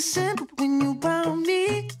heat in December when you found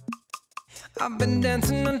me. All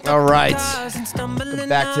right,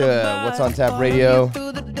 back to What's on Tap Radio.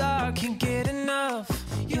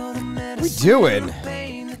 We doing?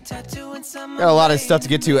 Got a lot of stuff to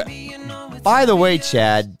get to. By the way,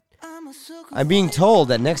 Chad, I'm being told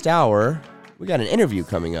that next hour we got an interview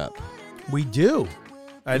coming up. We do.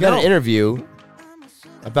 We got an interview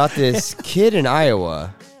about this kid in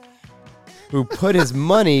Iowa who put his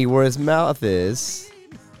money where his mouth is.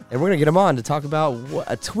 And we're going to get him on to talk about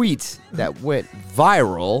a tweet that went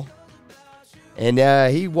viral. And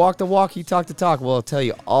he walked the walk, he talked the talk. We'll tell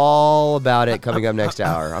you all about it coming up next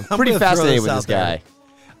hour. I'm pretty fascinated with this guy.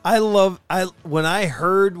 When I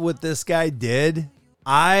heard what this guy did,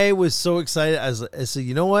 I was so excited. I said,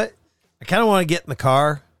 you know what? I kind of want to get in the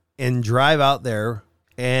car and drive out there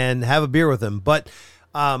and have a beer with him. But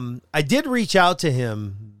I did reach out to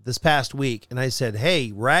him this past week, and I said,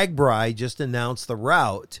 hey, Ragbri just announced the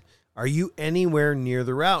route. Are you anywhere near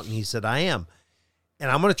the route? And he said, I am. And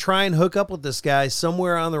I'm going to try and hook up with this guy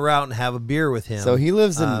somewhere on the route and have a beer with him. So he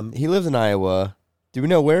lives in Iowa. Do we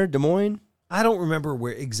know where? Des Moines? I don't remember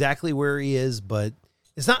exactly where he is, but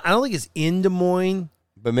it's not. I don't think it's in Des Moines,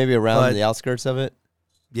 but maybe around the outskirts of it.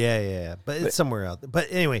 Yeah. But it's somewhere out there. But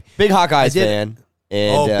anyway, big Hawkeyes fan.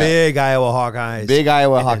 And, big Iowa Hawkeyes. Big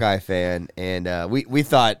Iowa Hawkeye fan. And we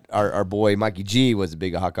thought our boy Mikey G was a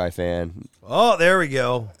big Hawkeye fan. Oh, there we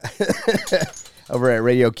go. Over at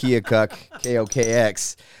Radio Keokuk,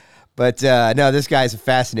 KOKX. But no, this guy's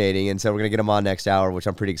fascinating, and so we're going to get him on next hour, which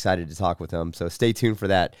I'm pretty excited to talk with him. So stay tuned for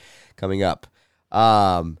that coming up.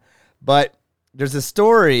 But there's a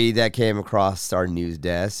story that came across our news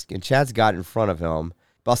desk, and Chad's got in front of him,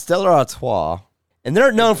 about Stella Artois. And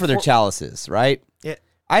they're known for their chalices, right? Yeah.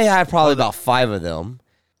 I have probably about 5 of them.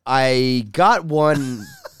 I got one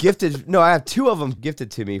gifted. No, I have 2 of them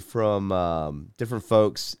gifted to me from different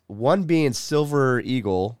folks. One being Silver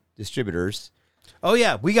Eagle Distributors. Oh,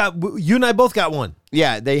 yeah. You and I both got one.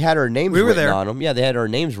 Yeah, they had our names written on them. Yeah, they had our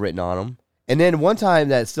names written on them. And then one time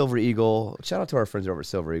that Silver Eagle, shout out to our friends over at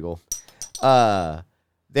Silver Eagle,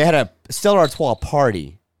 they had a Stella Artois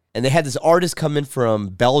party. And they had this artist come in from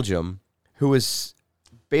Belgium who was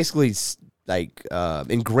basically like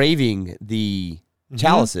engraving the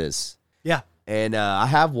chalices. Yeah. And I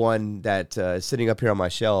have one that is sitting up here on my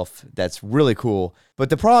shelf that's really cool. But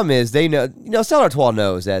the problem is they know, Stella Artois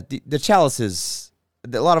knows that the chalices,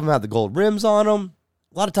 a lot of them have the gold rims on them.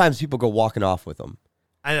 A lot of times people go walking off with them.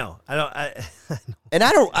 I know. And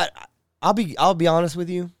I'll be honest with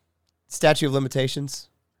you. Statute of limitations.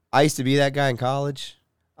 I used to be that guy in college.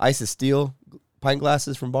 I used to steal pint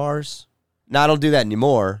glasses from bars. Now I don't do that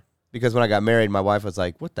anymore because when I got married, my wife was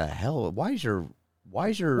like, "What the hell? Why is your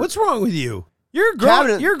What's wrong with you? You're a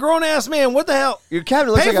grown ass man. What the hell? Your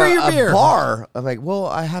cabinet looks Pay like for your beer. A bar." I'm like, "Well,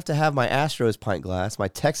 I have to have my Astros pint glass, my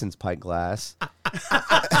Texans pint glass,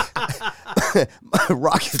 my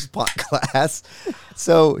Rockets pint glass."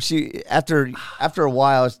 So she after a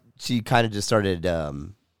while, she kind of just started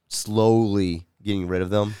slowly getting rid of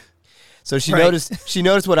them. So she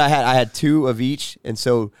noticed what I had. I had 2 of each, and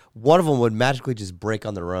so one of them would magically just break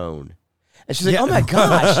on their own. And she's like, "Oh my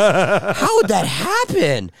gosh, how would that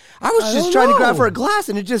happen? I was just trying to grab for a glass,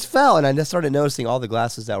 and it just fell." And I just started noticing all the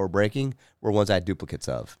glasses that were breaking were ones I had duplicates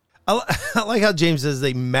of. I like how James says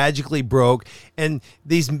they magically broke, and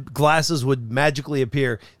these glasses would magically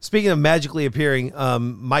appear. Speaking of magically appearing,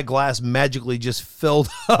 my glass magically just filled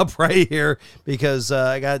up right here because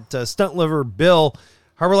I got Stunt Liver Bill,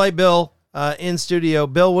 Harbor Light Bill, in studio.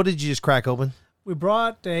 Bill, what did you just crack open? We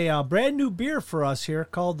brought a brand new beer for us here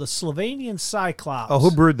called the Slovenian Cyclops. Oh,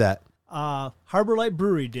 who brewed that? Harbor Light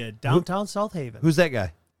Brewery did, downtown South Haven. Who's that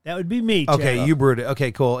guy? That would be me, Okay, Chad. you brewed it.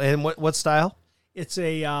 Okay, cool. And what style? It's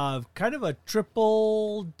a kind of a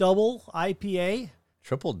triple-double IPA.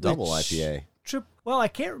 Triple-double IPA? Well, I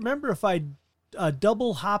can't remember if I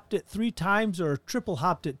double hopped it 3 times or triple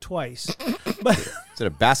hopped it twice. But is it a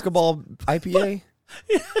basketball IPA?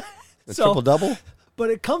 Triple-double? But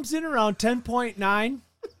it comes in around 10.9,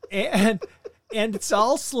 and it's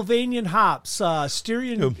all Slovenian hops,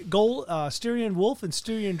 Styrian Wolf and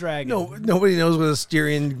Styrian Dragon. No, nobody knows what a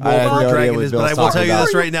Styrian Wolf or Dragon is, but I will tell you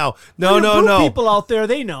this right now. No. People out there,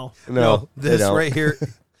 they know. No, this right here,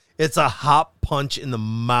 it's a hop punch in the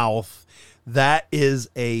mouth. That is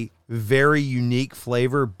a very unique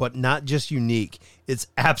flavor, but not just unique. It's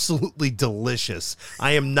absolutely delicious.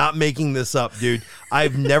 I am not making this up, dude.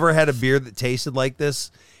 I've never had a beer that tasted like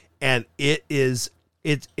this, and it's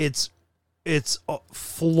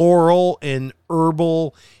floral and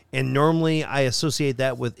herbal, and normally I associate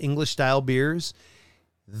that with English style beers.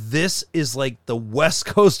 This is like the West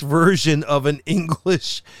Coast version of an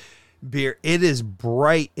English beer. It is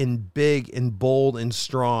bright and big and bold and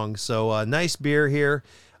strong. So nice beer here.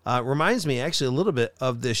 Reminds me actually a little bit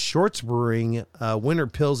of this Shorts Brewing Winter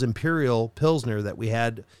Pils Imperial Pilsner that we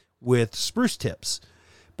had with Spruce Tips.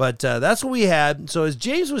 But that's what we had. So as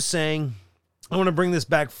James was saying, I want to bring this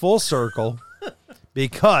back full circle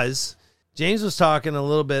because James was talking a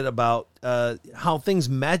little bit about how things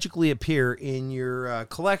magically appear in your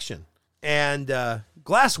collection and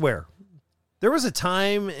glassware. There was a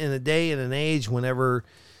time and a day and an age whenever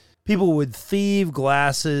people would thieve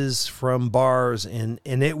glasses from bars, and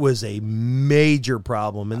it was a major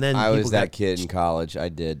problem. And then I was that kid in college. I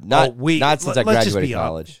did. Not since I graduated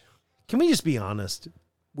college. Can we just be honest?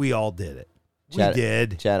 We all did it. Chad, we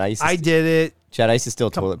did. Chad, I did it. Chad, I used to steal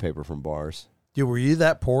toilet paper from bars. Dude, were you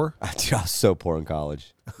that poor? I was so poor in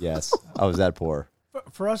college. Yes, I was that poor.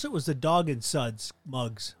 For us, it was the Dog and Suds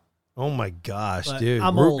mugs. Oh, my gosh, But dude.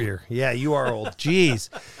 I'm Root old. beer. Yeah, you are old. Jeez.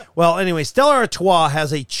 Well, anyway, Stella Artois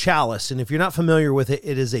has a chalice, and if you're not familiar with it,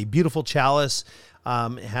 it is a beautiful chalice.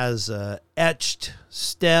 It has a etched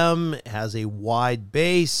stem, it has a wide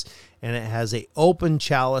base, and it has a open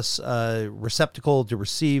chalice receptacle to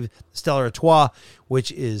receive Stella Artois,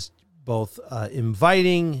 which is both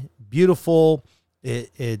inviting, beautiful.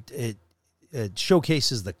 It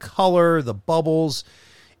showcases the color, the bubbles,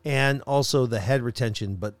 and also the head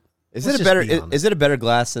retention. But is it a better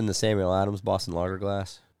glass than the Samuel Adams Boston Lager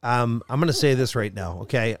glass? I'm going to say this right now,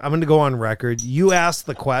 okay? I'm going to go on record. You asked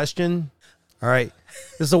the question. All right.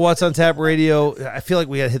 This is a What's on Tap Radio. I feel like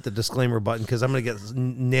we got to hit the disclaimer button because I'm going to get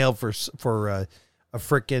nailed for a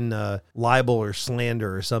freaking libel or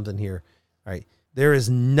slander or something here. All right. There is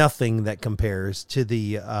nothing that compares to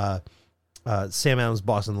the Sam Adams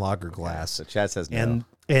Boston Lager glass. So Chad says no.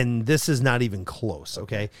 And this is not even close,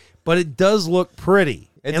 okay? But it does look pretty.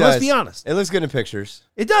 It and does. let's be honest. It looks good in pictures.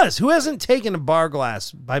 It does. Who hasn't taken a bar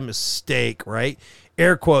glass by mistake, right?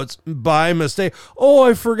 Air quotes, by mistake. Oh,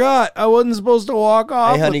 I forgot. I wasn't supposed to walk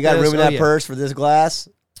off. Hey, honey, you got room in that purse for this glass?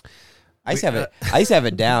 I used to have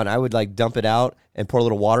it down. I would like dump it out and pour a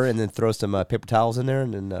little water and then throw some paper towels in there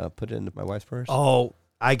and then put it into my wife's purse. Oh,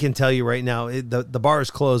 I can tell you right now, the bar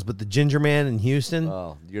is closed, but the Ginger Man in Houston.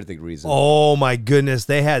 Oh, you're the reason. Oh my goodness,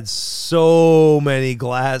 they had so many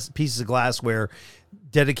pieces of glassware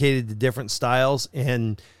dedicated to different styles,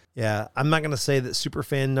 and yeah, I'm not going to say that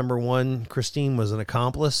superfan number 1, Christine, was an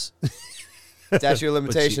accomplice. Statute of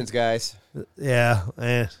limitations, guys. Yeah.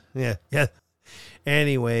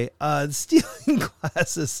 Anyway, stealing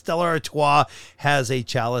glasses, Stella Artois has a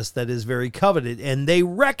chalice that is very coveted, and they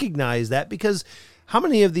recognize that because how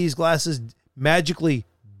many of these glasses magically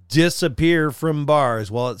disappear from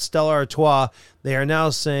bars? Well, at Stella Artois, they are now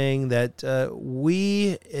saying that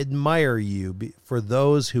we admire you for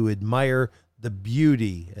those who admire the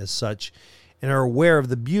beauty as such and are aware of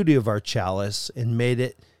the beauty of our chalice and made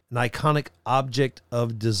it an iconic object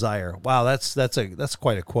of desire. Wow, that's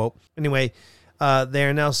quite a quote. Anyway, they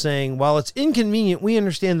are now saying, while it's inconvenient, we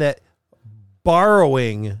understand that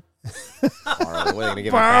borrowing. You're gonna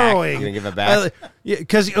give it back? Yeah,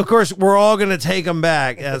 because of course we're all gonna take them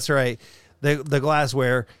back. That's right. The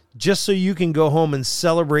glassware, just so you can go home and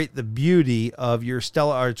celebrate the beauty of your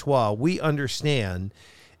Stella Artois. We understand.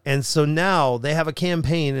 And so now they have a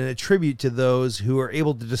campaign and a tribute to those who are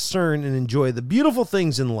able to discern and enjoy the beautiful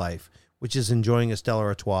things in life, which is enjoying a Stella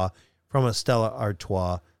Artois from a Stella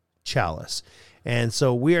Artois chalice. And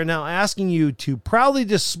so we are now asking you to proudly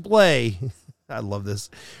display. I love this.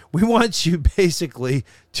 We want you basically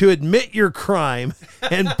to admit your crime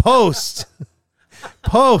and post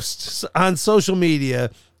on social media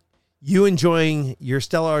you enjoying your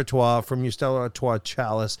Stella Artois from your Stella Artois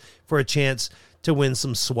chalice for a chance to win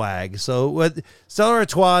some swag. So what Stella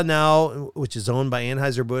Artois now, which is owned by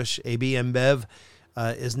Anheuser-Busch, AB InBev,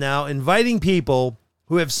 is now inviting people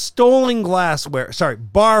who have stolen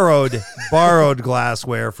borrowed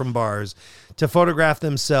glassware from bars to photograph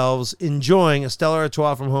themselves enjoying a Stella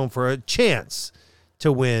Artois from home for a chance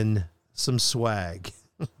to win some swag.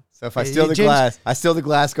 So if I steal the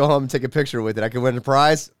glass, go home and take a picture with it, I can win a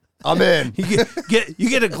prize. I'm in. You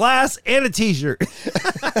get a glass and a T-shirt.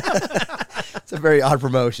 It's a very odd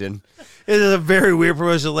promotion. It is a very weird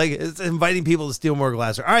promotion. Like, it's inviting people to steal more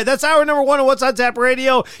glassware. All right, that's hour number 1 of What's on Tap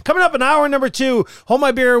Radio. Coming up in hour number 2, hold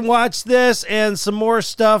my beer and watch this, and some more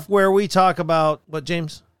stuff where we talk about what,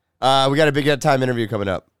 James? We got a big time interview coming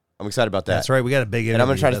up. I'm excited about that. That's right. We got a big interview. And I'm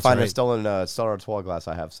going to try to find a stolen Stella Artois glass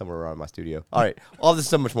I have somewhere around my studio. All right. All this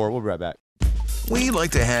and so much more. We'll be right back. We like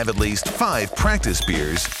to have at least 5 practice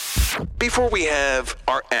beers before we have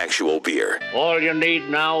our actual beer. All you need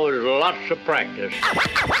now is lots of practice.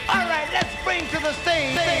 All right, let's bring to the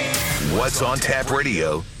stage. What's on Tap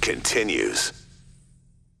Radio continues.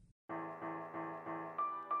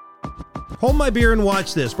 Hold my beer and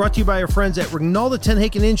watch this. Brought to you by our friends at Rinalda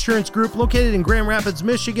Tenhaken Insurance Group, located in Grand Rapids,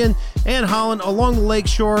 Michigan, and Holland along the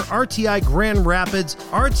lakeshore. RTI Grand Rapids,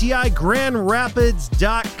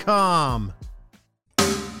 RTIGrandRapids.com.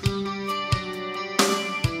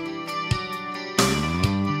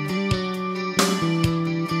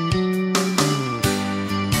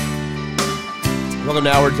 Welcome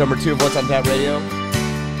to hour number 2 of What's on Tap Radio.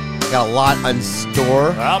 Got a lot on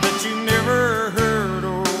store. I bet you never heard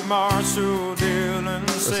old Marshall Dillon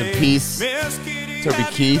say. Rest in peace, Toby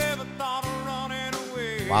Keith.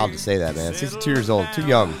 Wild to say that, man. 62 years old. Too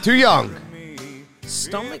young. Too young.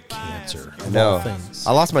 Stomach cancer. No. Things.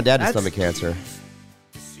 I lost my dad to stomach cancer.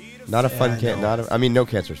 Not a fun cancer. I mean, no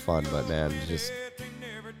cancer's fun, but man, just.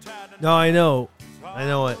 No, I know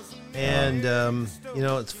it. And,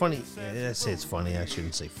 it's funny. I say it's funny. I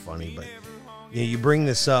shouldn't say funny, but you bring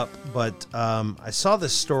this up. But I saw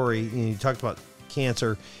this story. You talked about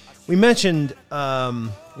cancer. We mentioned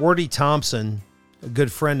Wardy Thompson, a good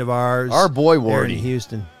friend of ours. Our boy there in Wardy.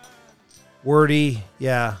 Houston. Wardy,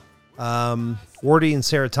 yeah. Wardy and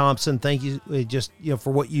Sarah Thompson, thank you just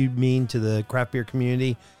for what you mean to the craft beer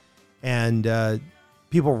community and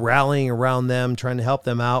people rallying around them, trying to help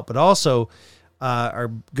them out, but also our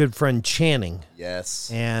good friend Channing. Yes.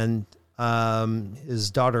 And his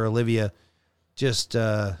daughter Olivia just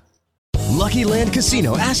Lucky Land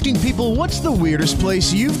Casino, asking people, what's the weirdest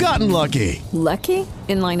place you've gotten lucky? Lucky?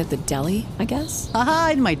 In line at the deli, I guess?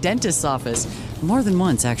 Aha, in my dentist's office. More than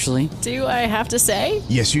once, actually. Do I have to say?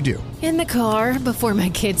 Yes, you do. In the car before my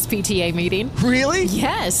kids' PTA meeting. Really?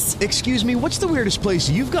 Yes. Excuse me, what's the weirdest place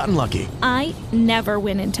you've gotten lucky? I never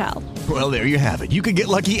win and tell. Well, there you have it. You can get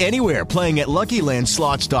lucky anywhere, playing at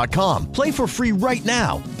LuckyLandSlots.com. Play for free right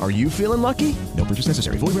now. Are you feeling lucky? No purchase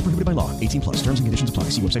necessary. Void where prohibited by law. 18+. Terms and conditions apply.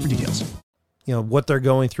 See website for details. What they're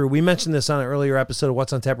going through. We mentioned this on an earlier episode of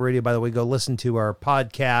What's on Tap Radio. By the way, go listen to our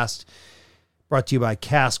podcast brought to you by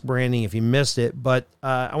Cask Branding if you missed it. But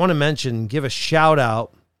I want to give a shout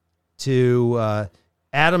out to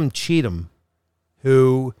Adam Cheatham,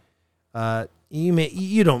 who if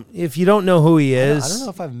you don't know who he is. I don't know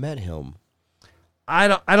if I've met him. I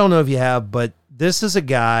don't know if you have, but this is a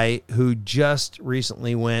guy who just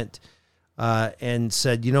recently went and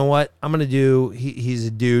said, you know what, I'm going to do, he's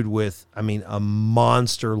a dude with, a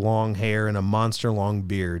monster long hair and a monster long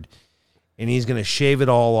beard, and he's going to shave it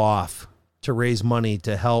all off to raise money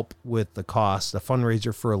to help with the cost, a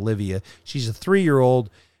fundraiser for Olivia. She's a 3-year-old,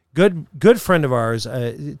 good friend of ours.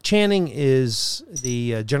 Channing is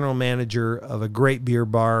the general manager of a great beer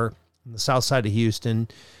bar on the south side of Houston,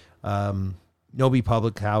 Noby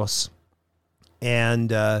Public House.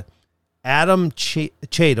 And Adam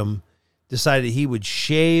Chatham decided he would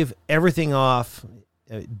shave everything off,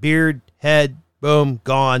 beard, head, boom,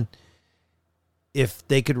 gone, if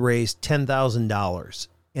they could raise $10,000.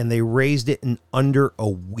 And they raised it in under a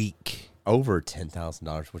week. Over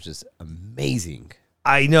 $10,000, which is amazing.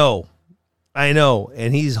 I know.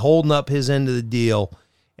 And he's holding up his end of the deal.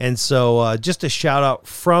 And so just a shout out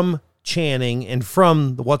from Channing and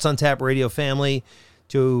from the What's on Tap Radio family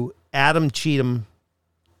to Adam Cheatham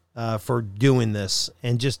for doing this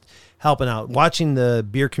and just helping out, watching the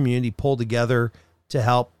beer community pull together to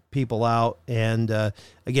help people out. And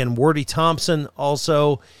again, Wardy Thompson,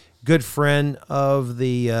 also good friend of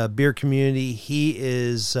the beer community. He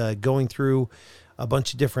is going through a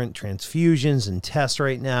bunch of different transfusions and tests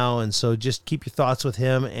right now. And so just keep your thoughts with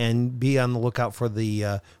him and be on the lookout for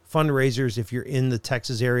the fundraisers if you're in the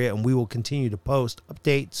Texas area. And we will continue to post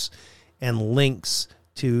updates and links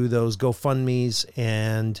to those GoFundMes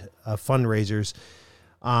and fundraisers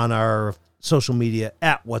on our social media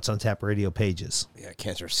at What's on Tap Radio pages. Yeah,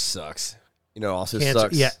 cancer sucks. Also cancer,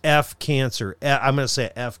 sucks. Yeah, F cancer. I'm going to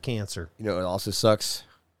say F cancer. It also sucks.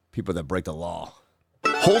 People that break the law.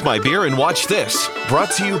 Hold my beer and watch this.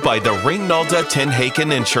 Brought to you by the Ringnalda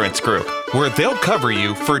Tenhaken Insurance Group, where they'll cover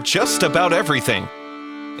you for just about everything.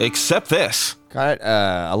 Except this. Got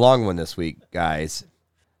a long one this week, guys.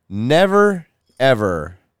 Never,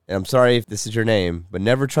 ever, and I'm sorry if this is your name, but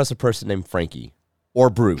never trust a person named Frankie or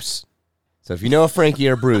Bruce. So if you know a Frankie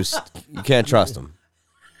or Bruce, you can't trust them.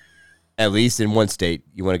 At least in one state.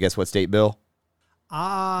 You want to guess what state, Bill?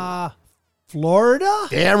 Florida?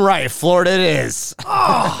 Damn right, Florida it is.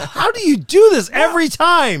 Oh, how do you do this every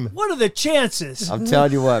time? What are the chances? I'm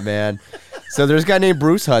telling you what, man. So there's a guy named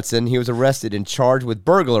Bruce Hudson. He was arrested and charged with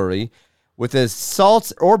burglary with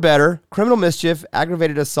assault or better, criminal mischief,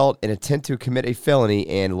 aggravated assault, and intent to commit a felony,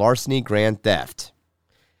 and larceny, grand theft.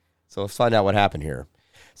 So let's find out what happened here.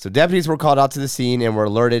 So deputies were called out to the scene and were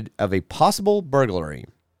alerted of a possible burglary.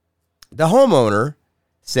 The homeowner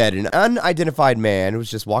said an unidentified man was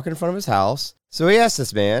just walking in front of his house. So he asked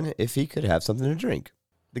this man if he could have something to drink.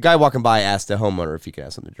 The guy walking by asked the homeowner if he could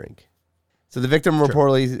have something to drink. So the victim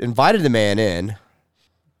reportedly invited the man in.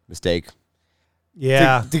 Mistake.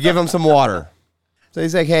 Yeah. To give him some water. So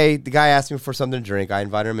he's like, hey, the guy asked me for something to drink. I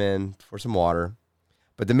invited him in for some water.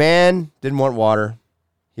 But the man didn't want water.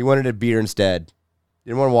 He wanted a beer instead.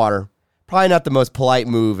 Didn't want water. Probably not the most polite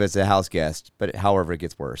move as a house guest, but however, it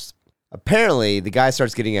gets worse. Apparently, the guy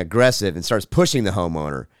starts getting aggressive and starts pushing the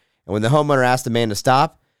homeowner. And when the homeowner asked the man to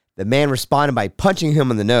stop, the man responded by punching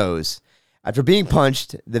him in the nose. After being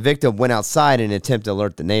punched, the victim went outside in an attempt to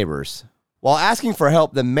alert the neighbors. While asking for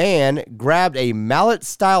help, the man grabbed a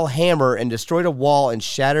mallet-style hammer and destroyed a wall and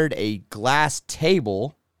shattered a glass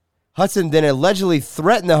table. Hudson then allegedly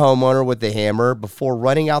threatened the homeowner with the hammer before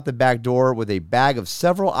running out the back door with a bag of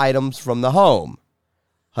several items from the home.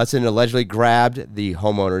 Hudson allegedly grabbed the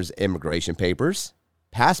homeowner's immigration papers,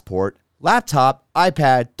 passport, laptop,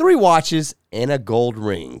 iPad, 3 watches, and a gold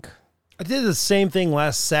ring. I did the same thing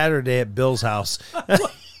last Saturday at Bill's house.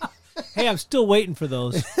 Hey, I'm still waiting for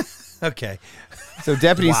those. Okay. So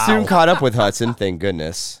deputies soon caught up with Hudson, thank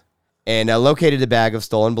goodness, and located a bag of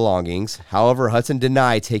stolen belongings. However, Hudson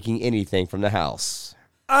denied taking anything from the house.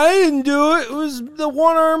 I didn't do it. It was the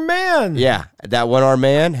one-armed man. Yeah, that one-armed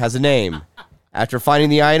man has a name. After finding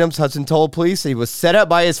the items, Hudson told police he was set up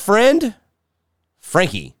by his friend,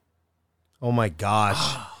 Frankie. Oh, my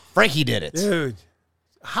gosh. Frankie did it. Dude.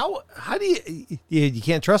 How do you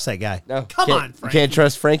can't trust that guy. No, Come on, Frankie. You can't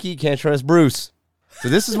trust Frankie. You can't trust Bruce. So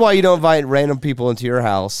this is why you don't invite random people into your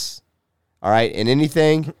house. All right, and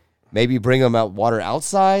anything, maybe bring them out water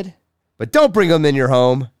outside, but don't bring them in your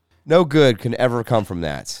home. No good can ever come from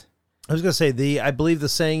that. I was going to say, I believe the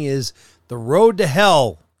saying is, the road to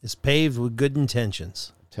hell is paved with good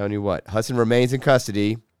intentions. I'm telling you what, Hudson remains in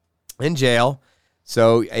custody, in jail.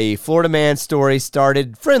 So a Florida man story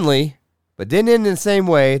started friendly, but didn't end in the same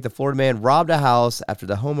way. The Florida man robbed a house after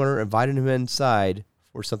the homeowner invited him inside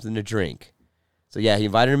for something to drink. So, yeah, he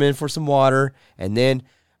invited him in for some water, and then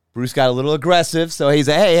Bruce got a little aggressive. So he's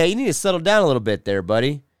like, hey, you need to settle down a little bit there,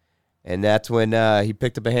 buddy. And that's when he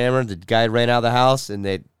picked up a hammer. The guy ran out of the house, and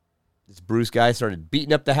this Bruce guy started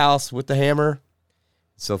beating up the house with the hammer.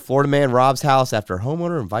 So Florida man robs house after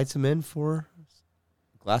homeowner invites him in for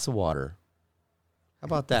a glass of water. How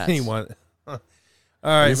about that? All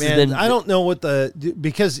right, man. I don't know what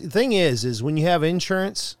because the thing is when you have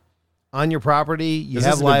insurance on your property, you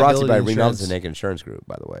have liability brought to you by insurance. Rinaldi Naked Insurance Group,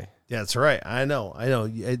 by the way. Yeah, that's right. I know.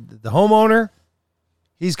 The homeowner,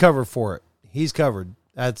 he's covered for it. He's covered.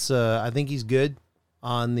 That's I think he's good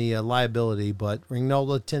on the liability. But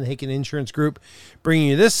Rinaldi Naked Insurance Group bringing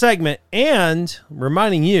you this segment and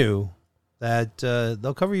reminding you that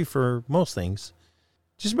they'll cover you for most things,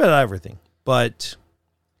 just about everything. But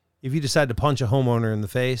if you decide to punch a homeowner in the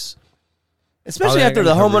face, especially after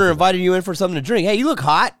the homeowner invited you in for something to drink, hey, you look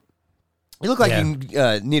hot. You look like you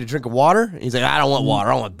need a drink of water. He's like, I don't want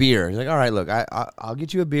water. I want beer. He's like, all right, look, I'll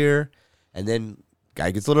get you a beer. And then guy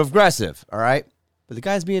gets a little aggressive, all right? But the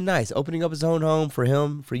guy's being nice, opening up his own home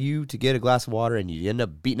for you to get a glass of water, and you end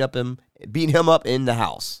up beating him up in the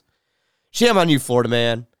house. Shame on you, Florida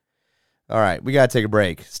man. All right, we got to take a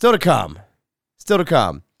break. Still to come.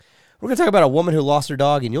 We're going to talk about a woman who lost her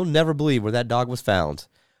dog, and you'll never believe where that dog was found.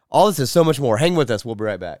 All this and so much more. Hang with us. We'll be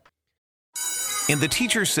right back. And the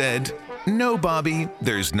teacher said, no, Bobby,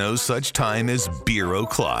 there's no such time as beer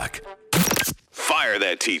o'clock. Fire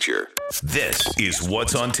that teacher. This is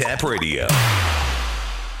What's on Tap Radio.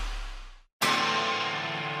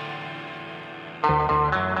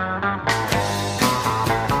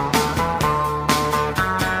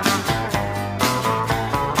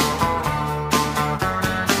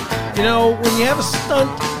 You know, when you have a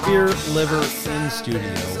stunt beer liver in studio,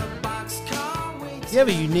 you have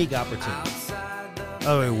a unique opportunity.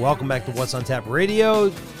 Oh, welcome back to What's on Tap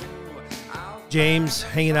Radio. James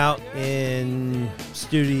hanging out in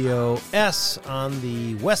Studio S on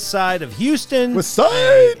the west side of Houston. West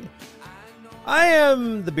side! I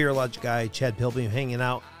am the Beer Logic guy, Chad Pilbeam, hanging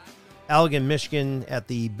out Allegan, Michigan at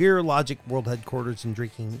the Beer Logic World Headquarters and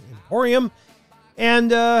Drinking Emporium. And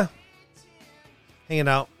hanging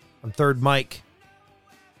out on third mic.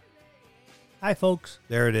 Hi, folks.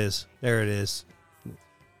 There it is.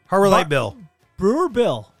 Harbor Light Bill. Brewer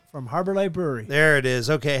Bill from Harbor Light Brewery. There it is.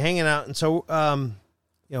 Okay, hanging out. And so,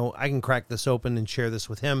 I can crack this open and share this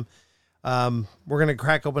with him. We're going to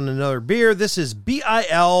crack open another beer. This is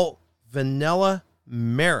BIL Vanilla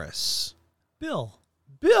Maris. Bill.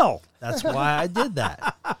 That's why I did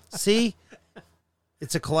that. See?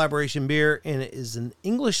 It's a collaboration beer, and it is an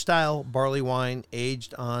English-style barley wine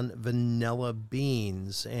aged on vanilla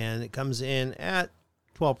beans. And it comes in at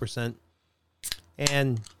 12%.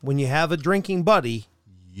 And when you have a drinking buddy,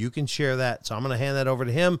 you can share that. So I'm going to hand that over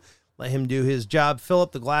to him, let him do his job, fill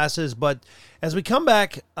up the glasses. But as we come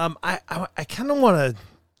back, I kind of want to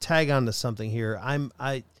tag on to something here.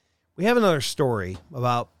 We have another story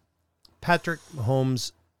about Patrick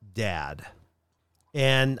Mahomes' dad.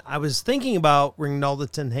 And I was thinking about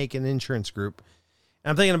Rinaldi Naked Insurance Group.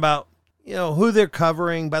 And I'm thinking about who they're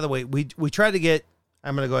covering. By the way, we tried to get,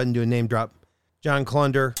 I'm going to go ahead and do a name drop. John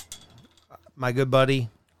Clunder, my good buddy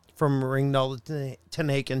from Ringgold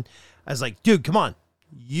Tenhaken. I was like, dude, come on.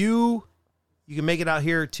 You can make it out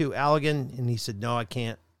here to Allegan. And he said, no, I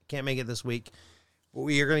can't make it this week. But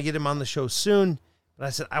we are going to get him on the show soon. But I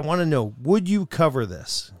said, I want to know, would you cover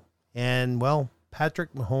this? And, well,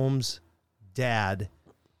 Patrick Mahomes' dad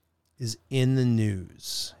is in the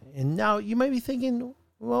news. And now you might be thinking,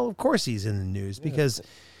 well, of course he's in the news because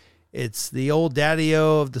it's the old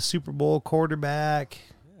daddy-o of the Super Bowl quarterback.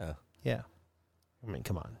 Yeah. I mean,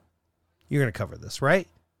 come on. You're going to cover this, right?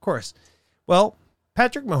 Of course. Well,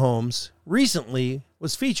 Patrick Mahomes recently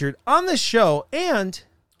was featured on this show and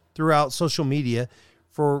throughout social media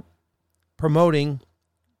for promoting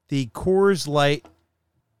the Coors Light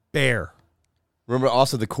Bear. Remember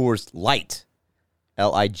also the Coors Light,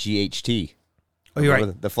 Light. Oh, you're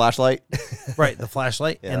right. The flashlight? Right, the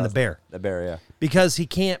flashlight and the bear. The bear, yeah. Because he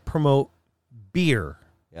can't promote beer.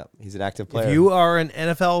 Yep, he's an active player. If you are an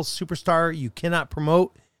NFL superstar, you cannot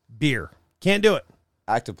promote beer. Can't do it.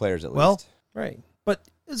 Active players, at least. Well, right. But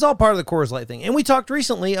it's all part of the Coors Light thing. And we talked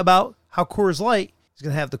recently about how Coors Light is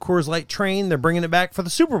going to have the Coors Light train. They're bringing it back for the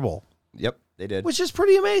Super Bowl. Yep, they did. Which is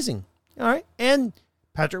pretty amazing. All right. And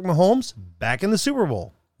Patrick Mahomes back in the Super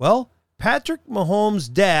Bowl. Well, Patrick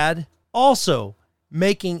Mahomes' dad also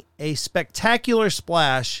making a spectacular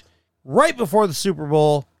splash right before the Super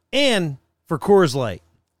Bowl and for Coors Light.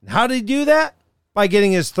 How did he do that? By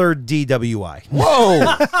getting his third DWI.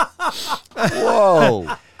 Whoa.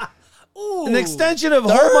 Whoa. An extension of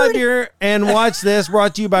Hold My Beer and Watch This,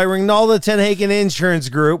 brought to you by Ringgold Tenhaken Insurance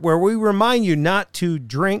Group, where we remind you not to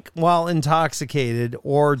drink while intoxicated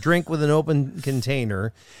or drink with an open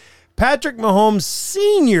container. Patrick Mahomes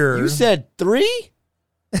Sr. You said 3?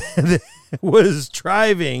 Was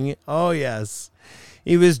driving. Oh, yes.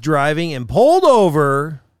 He was driving and pulled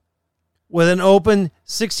over with an open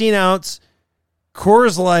 16-ounce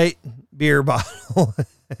Coors Light beer bottle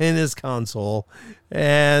in his console.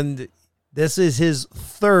 And this is his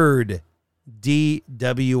third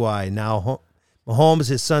DWI. Now, Mahomes,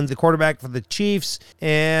 his son's the quarterback for the Chiefs,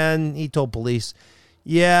 and he told police,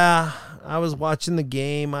 yeah, I was watching the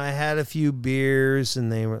game. I had a few beers, and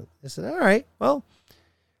they said, all right, well,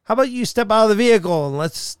 how about you step out of the vehicle and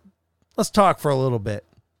let's talk for a little bit.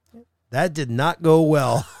 That did not go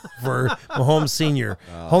well for Mahomes Sr.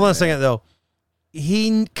 Hold on a second, though.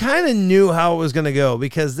 He kind of knew how it was going to go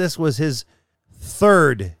because this was his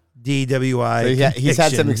third DWI. So he's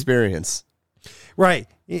had some experience. Right.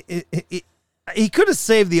 He could have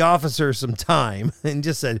saved the officer some time and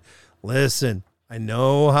just said, listen, I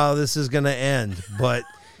know how this is going to end, but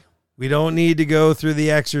we don't need to go through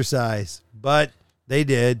the exercise. But they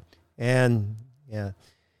did, and yeah,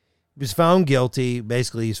 he was found guilty.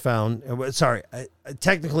 Basically, he's found.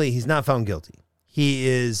 Technically, he's not found guilty. He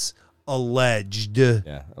is alleged.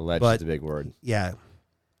 Yeah, alleged is a big word. Yeah,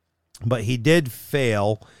 but he did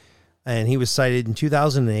fail, and he was cited in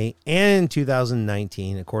 2008 and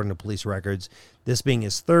 2019, according to police records. This being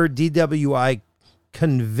his third DWI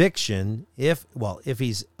conviction. If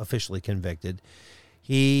he's officially convicted,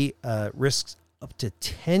 he risks up to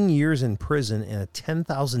 10 years in prison and a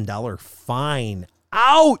 $10,000 fine.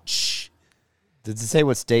 Ouch! Did it say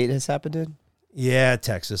what state this happened in? Yeah,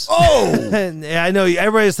 Texas. Oh! I know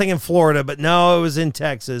everybody's thinking Florida, but no, it was in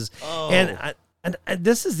Texas. Oh. And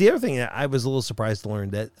this is the other thing that I was a little surprised to learn,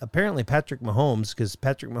 that apparently Patrick Mahomes, because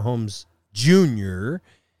Patrick Mahomes Jr.,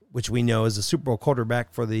 which we know is a Super Bowl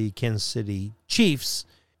quarterback for the Kansas City Chiefs,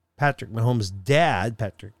 Patrick Mahomes' dad,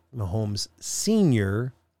 Patrick Mahomes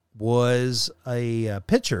Sr., was a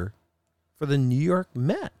pitcher for the New York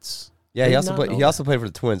Mets. Yeah, he also played for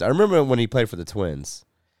the Twins. I remember when he played for the Twins.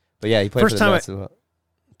 But yeah, he played for the Mets as well.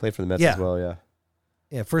 Played for the Mets as well, yeah.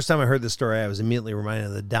 Yeah, first time I heard this story, I was immediately reminded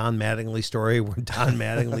of the Don Mattingly story where Don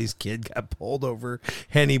Mattingly's kid got pulled over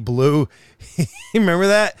and he blew. You remember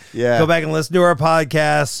that? Yeah. Go back and listen to our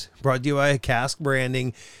podcast, brought to you by Cask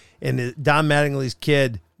Branding. And Don Mattingly's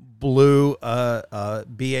kid blew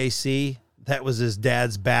BAC. That was his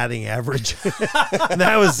dad's batting average.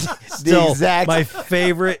 That was still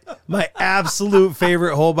my absolute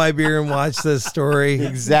favorite Hold My Beer and Watch This story. The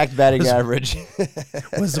exact batting average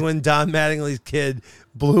was when Don Mattingly's kid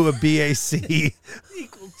blew a BAC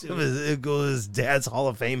equal to his dad's Hall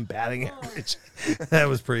of Fame batting average. That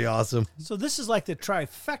was pretty awesome. So this is like the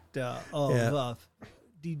trifecta of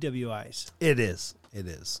DWIs. It is. It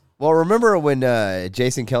is. Well, remember when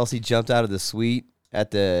Jason Kelsey jumped out of the suite at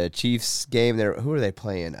the Chiefs game? Who are they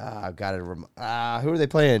playing? Who are they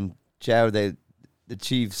playing? Chad, the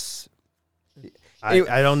Chiefs.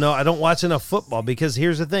 I don't know. I don't watch enough football because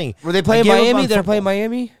here's the thing. Were they playing Miami? They're playing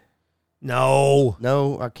Miami? No.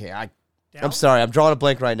 Okay. I'm sorry. I'm drawing a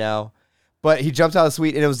blank right now. But he jumped out of the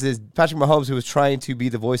suite, and it was Patrick Mahomes who was trying to be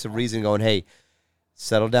the voice of reason, going, "Hey,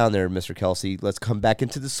 settle down there, Mr. Kelsey. Let's come back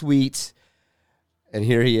into the suite." And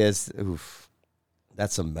here he is. Oof.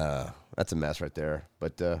 That's a mess right there.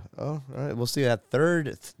 But all right, we'll see that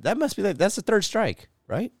third. That must be that's the third strike,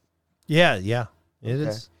 right? Yeah, it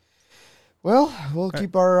is. Well, we'll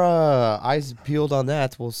keep our eyes peeled on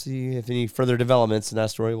that. We'll see if any further developments in that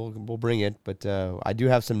story. We'll bring it. But I do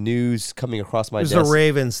have some news coming across my desk. It's the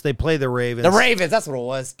Ravens. They play the Ravens. The Ravens. That's what it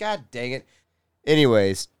was. God dang it.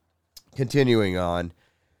 Anyways, continuing on.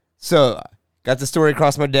 So, got the story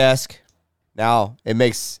across my desk. Now, it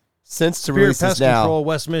makes sense to release this now. Pest Control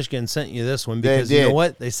West Michigan sent you this one because you know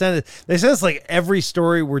what? They sent us like every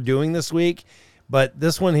story we're doing this week. But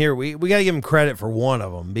this one here, we got to give them credit for one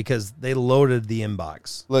of them because they loaded the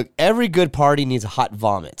inbox. Look, every good party needs a hot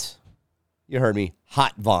vomit. You heard me.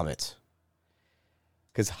 Hot vomit.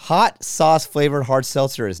 Because hot sauce-flavored hard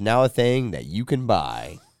seltzer is now a thing that you can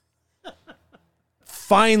buy.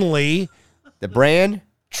 Finally. The brand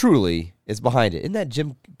truly is behind it. Isn't that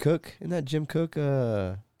Jim Cook?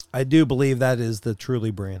 I do believe that is the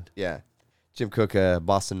Truly brand. Yeah. Jim Cook,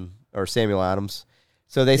 Boston, or Samuel Adams.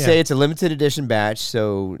 So they say it's a limited edition batch,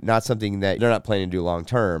 so not something that they're not planning to do long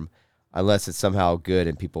term, unless it's somehow good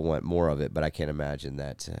and people want more of it. But I can't imagine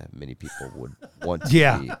that many people would want to be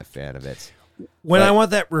a fan of it. I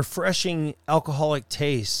want that refreshing alcoholic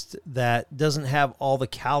taste that doesn't have all the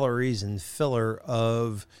calories and filler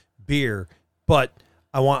of beer, but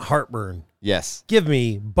I want heartburn. Yes. Give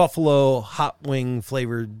me Buffalo hot wing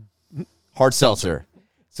flavored hard seltzer.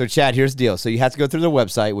 So, Chad, here's the deal. So you have to go through their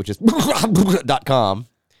website, which is .com.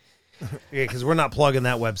 Yeah, because we're not plugging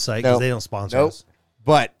that website because they don't sponsor us.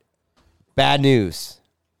 But bad news.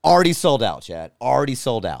 Already sold out, Chad. Already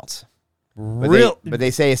sold out. But they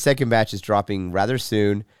say a second batch is dropping rather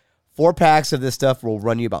soon. 4 packs of this stuff will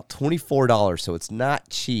run you about $24, so it's not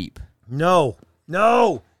cheap. No.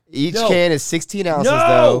 Each can is 16 ounces,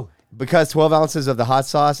 though. Because 12 ounces of the hot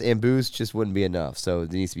sauce and booze just wouldn't be enough. So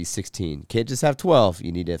it needs to be 16. Can't just have 12.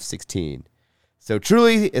 You need to have 16. So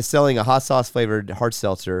Truly is selling a hot sauce flavored hard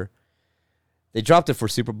seltzer. They dropped it for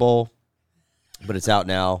Super Bowl, but it's out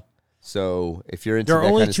now. So if you're into that kind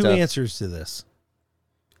of stuff. There are only 2 answers to this.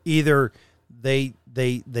 Either they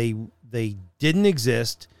didn't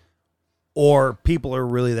exist or people are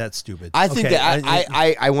really that stupid. I think that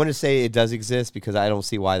I want to say it does exist because I don't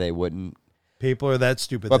see why they wouldn't. People are that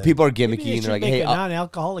stupid. But people are gimmicky and they're like, hey, a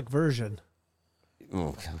non-alcoholic version.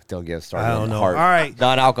 Oh, don't get started. I don't know. All right.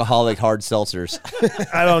 Non-alcoholic hard seltzers.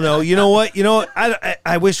 I don't know. You know what?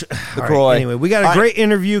 I wish. Right, anyway, we got a great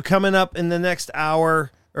interview coming up in the next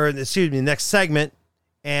hour, next segment.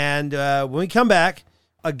 And when we come back,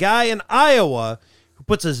 a guy in Iowa who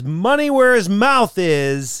puts his money where his mouth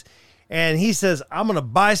is, and he says, I'm going to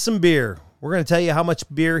buy some beer. We're going to tell you how much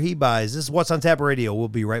beer he buys. This is What's on Tap Radio. We'll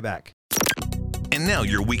be right back. And now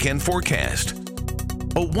your weekend forecast.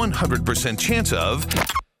 A 100% chance of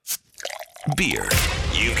beer.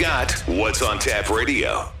 You've got What's on Tap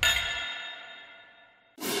Radio.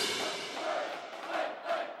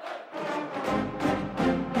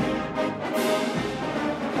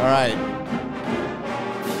 All right.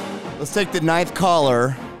 Let's take the 9th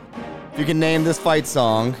caller. If you can name this fight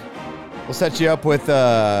song, we'll set you up with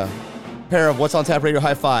a pair of What's on Tap Radio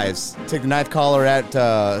high fives. Take the 9th caller at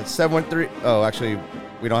 713. Oh, actually,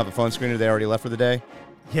 we don't have a phone screener. They already left for the day.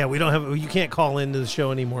 Yeah, we don't have. You can't call into the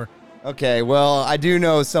show anymore. Okay, well, I do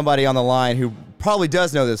know somebody on the line who probably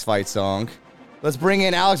does know this fight song. Let's bring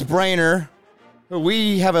in Alex Braner, who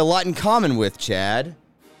we have a lot in common with, Chad.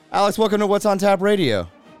 Alex, welcome to What's on Tap Radio.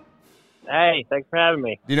 Hey, thanks for having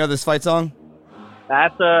me. Do you know this fight song?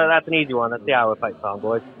 That's an easy one. That's the Iowa fight song,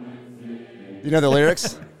 boys. Do you know the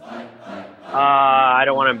lyrics? I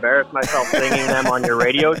don't want to embarrass myself singing them on your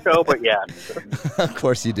radio show, but yeah. Of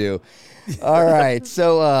course you do. All right,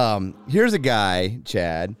 so here's a guy,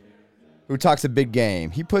 Chad, who talks a big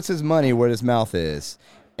game. He puts his money where his mouth is.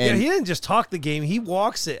 And he didn't just talk the game; he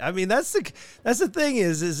walks it. I mean, that's the thing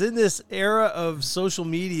is in this era of social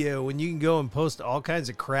media when you can go and post all kinds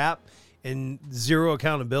of crap and zero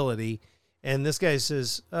accountability, and this guy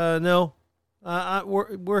says, "No,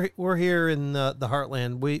 we're here in the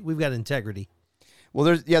heartland. We've got integrity." Well,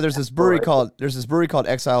 there's this brewery called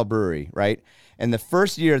Exile Brewery, right? And the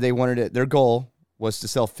first year they wanted it, their goal was to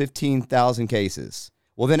sell 15,000 cases.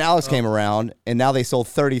 Well, then Alex came around, and now they sold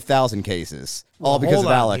 30,000 cases, all because of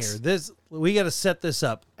Alex. We got to set this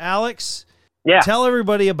up. Alex, Yeah. Tell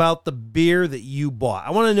everybody about the beer that you bought.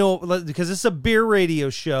 I want to know, because it's a beer radio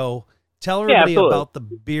show. Tell everybody about the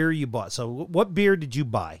beer you bought. So what beer did you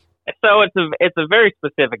buy? So it's a very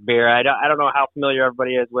specific beer. I don't know how familiar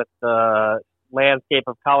everybody is with the landscape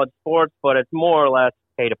of college sports, but it's more or less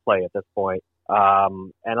pay to play at this point.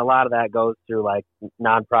 And a lot of that goes through like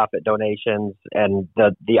nonprofit donations, and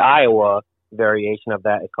the Iowa variation of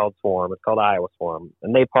that is called Swarm. It's called Iowa Swarm,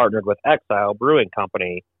 and they partnered with Exile Brewing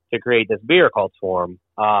Company to create this beer called Swarm.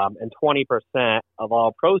 And 20% of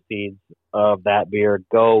all proceeds of that beer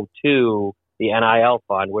go to the NIL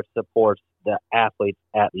fund, which supports the athletes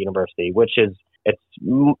at the university, which is,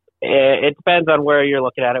 it depends on where you're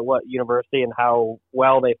looking at it, what university and how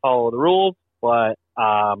well they follow the rules. But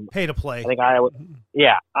pay to play. I think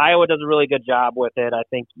Iowa does a really good job with it. I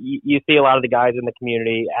think you see a lot of the guys in the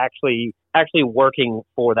community actually working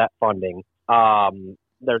for that funding.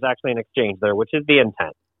 There's actually an exchange there, which is the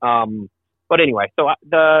intent. But anyway, so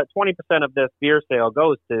the 20% of this beer sale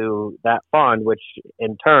goes to that fund, which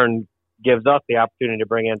in turn gives us the opportunity to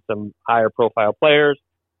bring in some higher profile players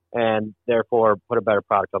and therefore put a better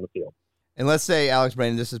product on the field. And let's say, Alex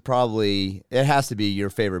Braner, this is it has to be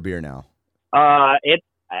your favorite beer now. I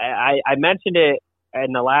mentioned it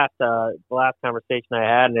in the last conversation I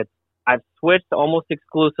had, and I've switched almost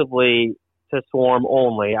exclusively to Swarm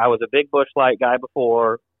only. I was a big Busch Light guy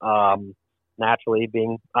before, naturally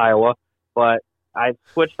being Iowa, but I've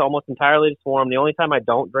switched almost entirely to Swarm. The only time I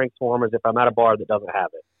don't drink Swarm is if I'm at a bar that doesn't have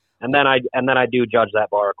it, and then I do judge that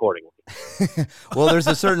bar accordingly. Well, there's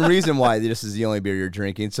a certain reason why this is the only beer you're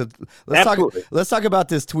drinking. So let's talk about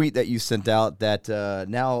this tweet that you sent out that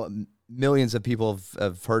now millions of people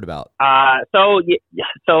have heard about. Yeah.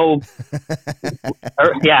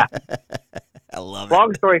 I love it.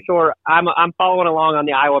 Long story short, I'm following along on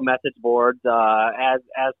the Iowa message boards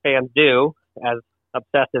as fans do, as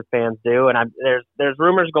obsessive fans do, and there's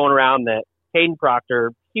rumors going around that Caden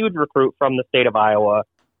Proctor, huge recruit from the state of Iowa,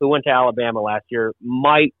 who went to Alabama last year,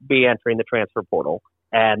 might be entering the transfer portal.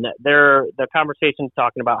 And the conversation's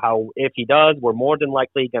talking about how if he does, we're more than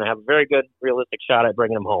likely going to have a very good, realistic shot at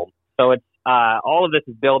bringing him home. So it's all of this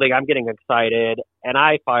is building. I'm getting excited, and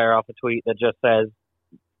I fire off a tweet that just says,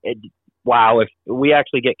 "Wow, if we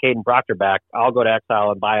actually get Caden Proctor back, I'll go to Exile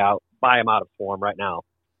and buy him out of Swarm right now."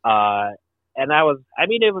 And that was,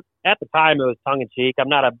 it was at the time it was tongue in cheek. I'm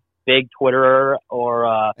not a big Twitterer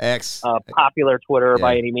or popular Twitterer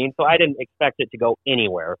by any means, so I didn't expect it to go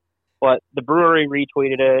anywhere. But the brewery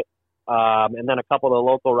retweeted it, and then a couple of the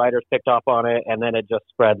local writers picked up on it, and then it just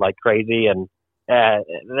spread like crazy. And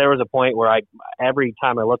there was a point where every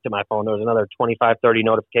time I looked at my phone, there was another 25, 30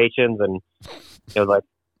 notifications, and it was like,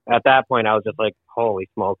 at that point, I was just like, holy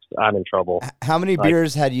smokes, I'm in trouble. How many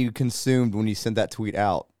beers had you consumed when you sent that tweet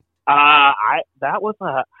out? I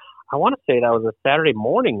want to say that was a Saturday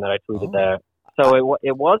morning that I tweeted that. So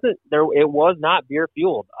it wasn't there. It was not beer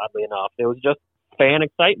fueled, oddly enough. It was just fan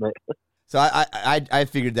excitement. So I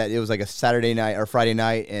figured that it was like a Saturday night or Friday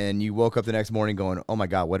night, and you woke up the next morning going, "Oh my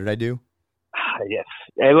God, what did I do?" Yes,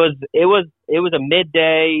 it was a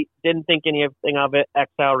midday. Didn't think anything of it.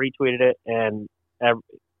 Exile retweeted it, and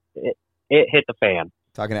it hit the fan.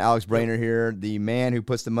 Talking to Alex Braner here, the man who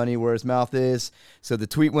puts the money where his mouth is. So the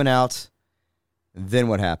tweet went out. Then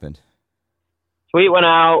what happened? Tweet went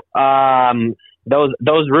out.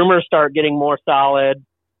 Those rumors start getting more solid.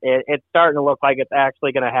 It's starting to look like it's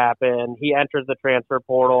actually going to happen. He enters the transfer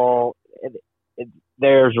portal.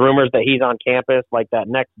 There's rumors that he's on campus like that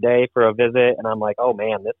next day for a visit, and I'm like, oh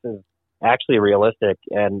man, this is actually realistic,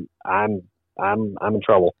 and I'm in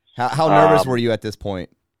trouble. How nervous were you at this point?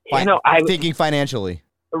 I'm thinking financially.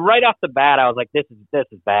 Right off the bat, I was like, this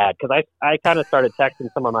is bad, because I kind of started texting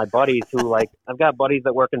some of my buddies who, I've got buddies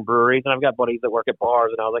that work in breweries and I've got buddies that work at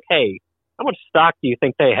bars, and I was like, hey, how much stock do you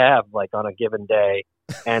think they have on a given day?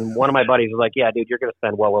 And one of my buddies was like, yeah, dude, you're going to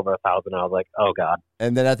spend well over $1,000. I was like, oh God.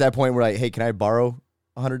 And then at that point, we're like, hey, can I borrow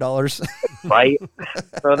 $100? Right.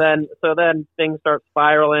 So then things start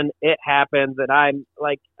spiraling. It happens, and I'm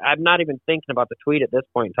not even thinking about the tweet at this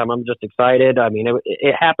point in time. I'm just excited. I mean,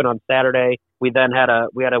 it happened on Saturday. We then had a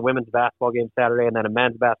women's basketball game Saturday, and then a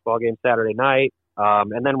men's basketball game Saturday night.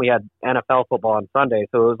 And then we had NFL football on Sunday.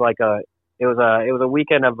 So it was a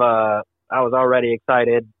weekend of I was already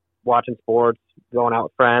excited watching sports, going out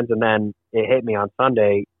with friends, and then it hit me on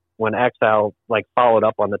Sunday when Exile followed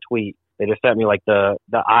up on the tweet. They just sent me the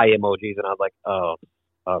eye emojis, and I was like, oh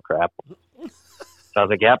crap. So I was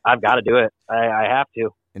like, yep, I've got to do it. I have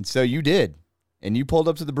to. And so you did, and you pulled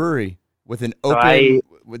up to the brewery with an open,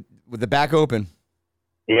 with the back open.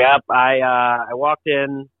 Yep, I walked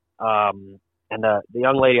in, and the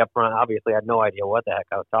young lady up front obviously had no idea what the heck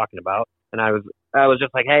I was talking about. And I was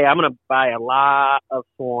just like, hey, I'm going to buy a lot of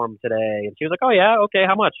Swarm today. And she was like, oh, yeah, okay,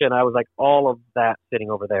 how much? And I was like, all of that sitting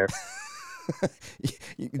over there.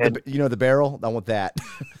 The barrel? I want that.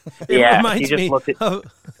 It reminds me of,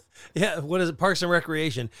 what is it? Parks and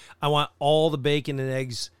Recreation. I want all the bacon and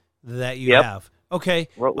eggs that you have. Okay.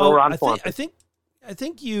 Ron Swanson. I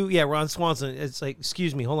think Ron Swanson. It's like,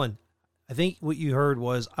 excuse me, hold on. I think what you heard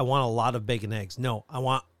was, I want a lot of bacon and eggs. No, I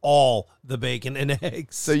want all the bacon and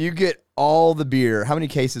eggs. So you get all the beer. How many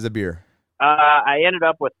cases of beer? I ended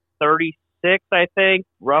up with 36, I think,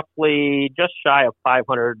 roughly just shy of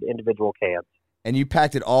 500 individual cans. And you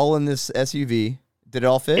packed it all in this SUV. Did it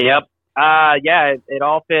all fit? Yep. It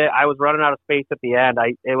all fit. I was running out of space at the end.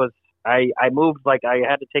 I moved, like, I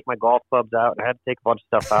had to take my golf clubs out. I had to take a bunch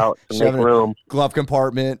of stuff out to make room. Glove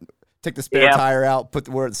compartment. Take the spare tire out. Put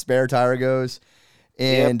where the spare tire goes.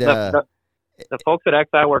 And the folks at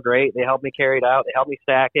Exile were great. They helped me carry it out. They helped me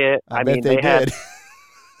stack it. I mean, they did.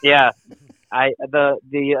 The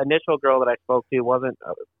initial girl that I spoke to wasn't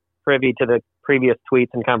privy to the previous tweets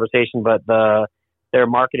and conversation, but their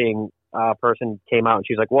marketing person came out and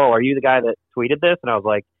she was like, "Whoa, are you the guy that tweeted this?" And I was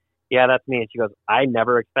like, "Yeah, that's me." And she goes, "I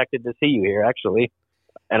never expected to see you here, actually."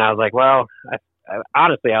 And I was like, "Well,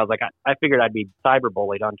 honestly, I was like, I figured I'd be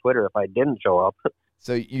cyberbullied on Twitter if I didn't show up."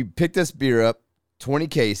 So you picked this beer up, 20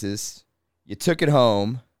 cases. You took it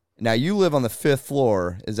home. Now you live on the 5th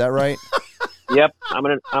floor. Is that right? Yep, I'm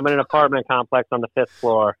in an apartment complex on the 5th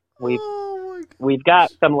floor. We've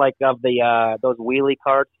got some like of the those wheelie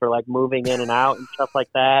carts for like moving in and out and stuff like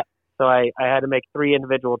that. So I had to make 3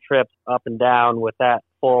 individual trips up and down with that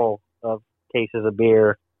full of cases of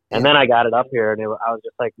beer, and then I got it up here, and I was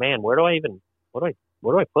just like, man, where do I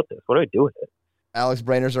put this? What do I do with it? Alex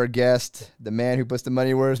Braner's our guest, the man who puts the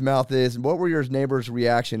money where his mouth is. What were your neighbors'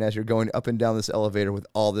 reaction as you're going up and down this elevator with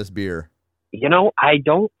all this beer? You know, I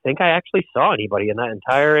don't think I actually saw anybody in that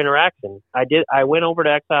entire interaction. I went over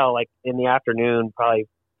to Exile like in the afternoon, probably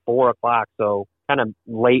 4 o'clock, so kind of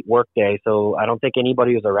late work day. So I don't think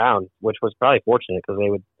anybody was around, which was probably fortunate because they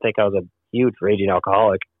would think I was a huge raging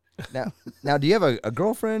alcoholic. Now, do you have a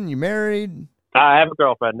girlfriend? You married? I have a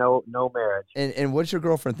girlfriend. No marriage. And what's your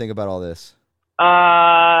girlfriend think about all this?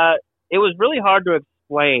 It was really hard to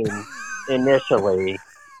explain initially.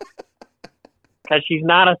 Because she's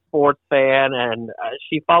not a sports fan, and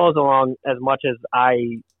she follows along as much as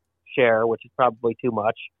I share, which is probably too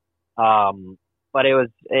much. But it was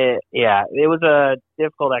a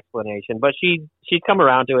difficult explanation. But she's come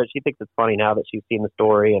around to it. She thinks it's funny now that she's seen the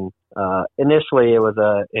story. And initially, it was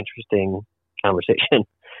a interesting conversation.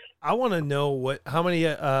 I want to know how many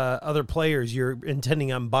other players you're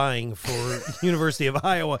intending on buying for University of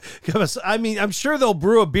Iowa. Because I mean, I'm sure they'll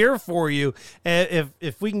brew a beer for you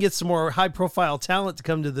if we can get some more high profile talent to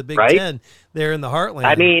come to the Big Ten there in the Heartland.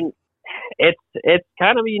 I mean, it's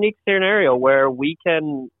kind of a unique scenario where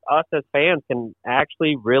us as fans can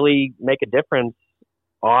actually really make a difference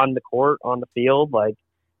on the court, on the field. Like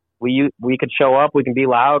we could show up, we can be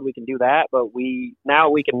loud, we can do that, but we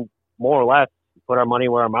can more or less put our money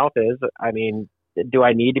where our mouth is. I mean, do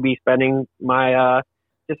I need to be spending my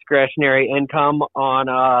discretionary income on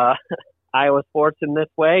Iowa sports in this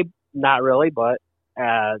way? Not really, but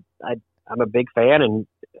I'm a big fan, and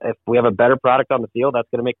if we have a better product on the field, that's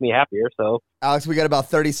going to make me happier. So, Alex, we got about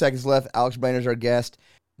 30 seconds left. Alex Braner's our guest.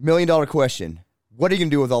 $1 million question. What are you going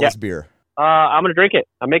to do with all this beer? I'm going to drink it.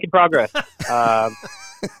 I'm making progress.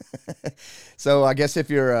 So I guess if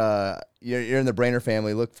you're in the Braner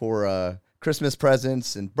family, look for Christmas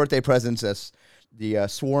presents and birthday presents as the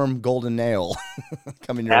Swarm Golden Nail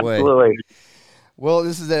coming your way. Absolutely. Well,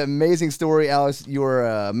 this is an amazing story, Alex. You're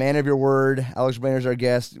a man of your word. Alex Braner's our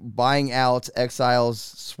guest. Buying out Exile's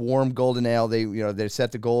Swarm Golden Ale. They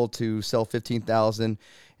set the goal to sell 15,000,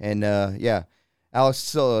 and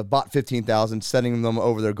Alex bought 15,000, sending them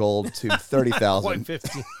over their goal to 30,000. Quite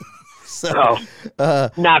 15.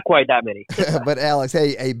 Not quite that many. But Alex,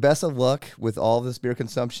 hey, best of luck with all this beer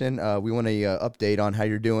consumption. We want a update on how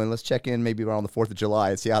you're doing. Let's check in maybe around the 4th of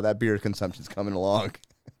July and see how that beer consumption's coming along.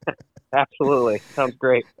 Absolutely. Sounds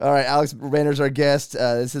great. All right, Alex Braner's our guest.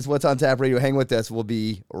 This is What's on Tap Radio. Hang with us. We'll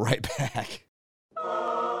be right back.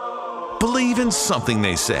 Believe in something,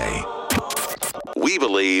 they say. We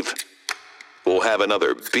believe we'll have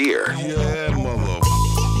another beer. Yeah, mother.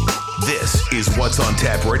 This is What's on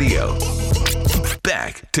Tap Radio.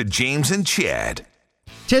 Back to James and Chad.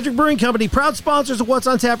 Tantric Brewing Company, proud sponsors of What's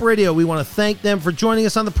on Tap Radio. We want to thank them for joining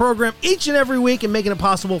us on the program each and every week and making it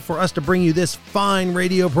possible for us to bring you this fine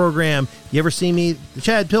radio program. You ever see me, the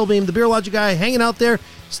Chad Pilbeam, the Beer Logic guy, hanging out there?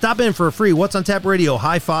 Stop in for a free What's on Tap Radio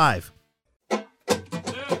high five.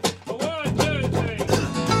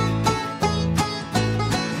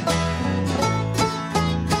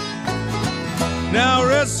 Now,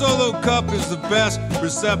 Red Solo Cup is the best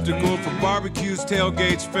receptacle for barbecues,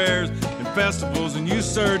 tailgates, fairs, and festivals. And you,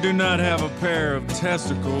 sir, do not have a pair of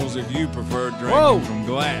testicles if you prefer drinking from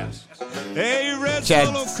glass. Hey, Red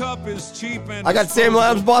Solo Cup is cheap and I got Sam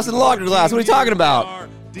Lamb's Boston Lager glass. What are you talking about?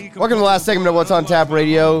 Welcome to the last segment of What's on Tap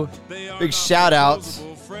Radio. Big shout outs.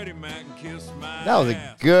 That was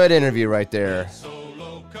a good interview right there.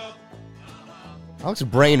 Alex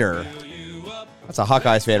Braner. That's a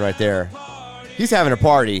Hawkeyes fan right there. He's having a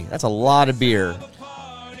party. That's a lot of beer.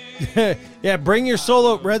 Yeah, bring your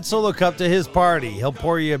red solo cup to his party. He'll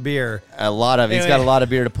pour you a beer. He's got a lot of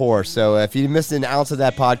beer to pour. So if you missed an ounce of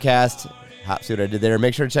that podcast, see what I did there.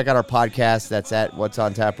 Make sure to check out our podcast. That's at What's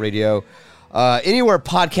on Tap Radio. Anywhere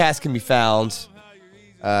podcasts can be found.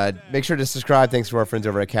 Make sure to subscribe. Thanks to our friends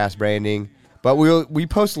over at Cask Branding. But we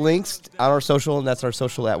post links on our social, and that's our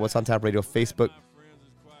social at What's on Tap Radio, Facebook,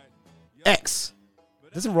 X.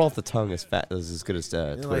 It doesn't roll off the tongue as good as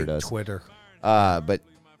Twitter does. Twitter. But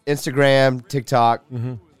Instagram, TikTok.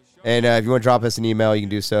 Mm-hmm. And if you want to drop us an email, you can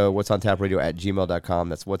do so. what'sontapradio@gmail.com.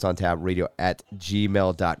 That's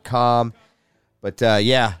what'sontapradio@gmail.com. But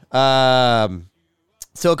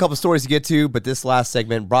still a couple stories to get to, but this last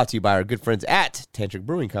segment brought to you by our good friends at Tantric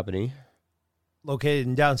Brewing Company. Located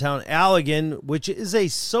in downtown Allegan, which is a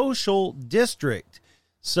social district.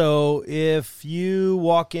 So if you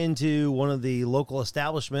walk into one of the local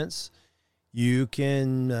establishments, you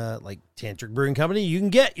can, like Tantric Brewing Company, you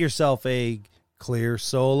can get yourself a clear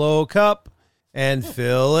solo cup and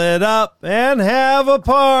fill it up and have a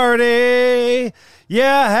party.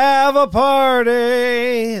 Yeah, have a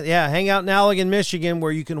party. Yeah, hang out in Allegan, Michigan,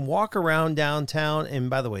 where you can walk around downtown.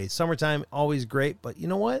 And by the way, summertime, always great. But you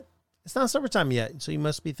know what? It's not summertime yet. So you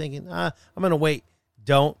must be thinking, I'm going to wait.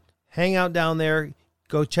 Don't. Hang out down there.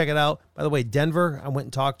 Go check it out. By the way, Denver, I went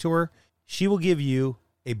and talked to her. She will give you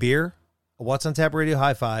a beer, a What's on Tap Radio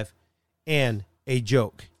high five, and a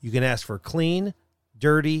joke. You can ask for clean,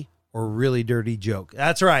 dirty, or really dirty joke.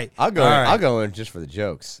 That's right. I'll go in just for the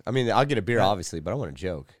jokes. I mean, I'll get a beer, obviously, but I want a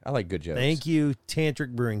joke. I like good jokes. Thank you,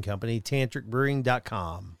 Tantric Brewing Company,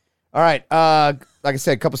 tantricbrewing.com. All right. Like I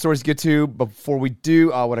said, a couple stories to get to. But before we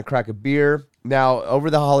do, I want to crack a beer. Now,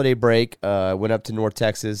 over the holiday break, went up to North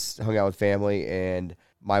Texas, hung out with family, and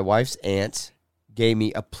my wife's aunt gave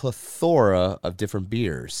me a plethora of different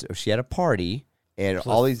beers. So she had a party. And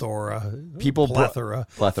all these people, plethora.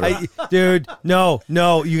 Dude, no,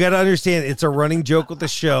 you got to understand, it's a running joke with the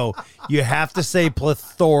show. You have to say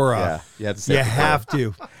plethora. Yeah, you have to say. You have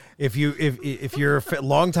to. If you're a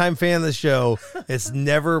longtime fan of the show, it's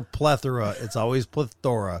never plethora. It's always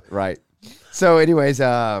plethora. Right. So, anyways,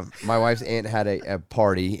 my wife's aunt had a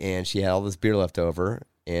party, and she had all this beer left over,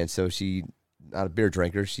 and so she, not a beer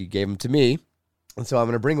drinker, she gave them to me, and so I'm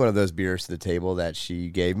going to bring one of those beers to the table that she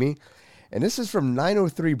gave me. And this is from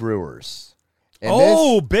 903 Brewers.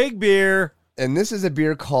 And big beer. And this is a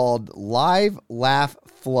beer called Live Laugh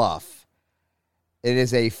Fluff. It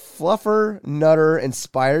is a fluffer,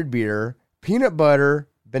 nutter-inspired beer, peanut butter,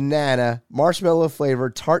 banana, marshmallow flavor,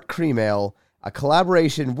 tart cream ale, a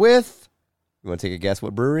collaboration with, you want to take a guess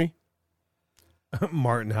what brewery?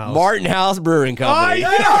 Martin House. Martin House Brewing Company.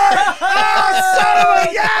 Son of a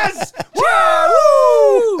yes!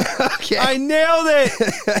 Woo! Okay. I nailed it.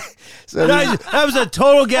 That was a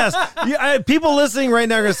total guess. People listening right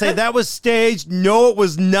now are going to say that was staged. No, it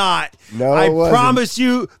was not. No, I it wasn't. promise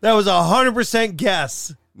you that was 100%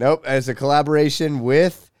 guess. Nope. It's a collaboration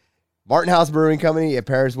with Martin House Brewing Company. It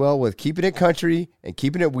pairs well with keeping it country and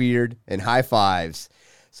keeping it weird and high fives.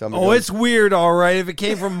 So it's weird, all right. If it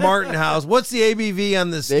came from Martin House, what's the ABV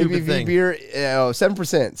on this stupid ABV thing? Beer, 7%.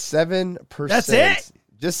 7%. That's it?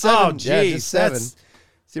 Just 7. Oh, geez. Yeah, just 7.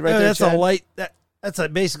 See right there, that's Chad? a light. That's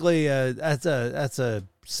basically that's a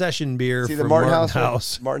session beer. See from the Martin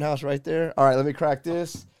House. Martin House right there. All right, let me crack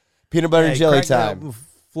this. Peanut butter and jelly time.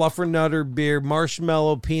 Fluffer Nutter beer,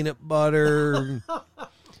 marshmallow, peanut butter.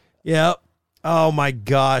 Yep. Oh my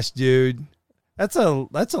gosh, dude, that's a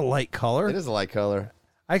light color. It is a light color.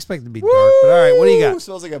 I expect it to be dark, but all right, what do you got?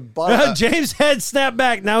 Smells like a bottle. James' head snapped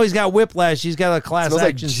back. Now he's got whiplash. He's got a class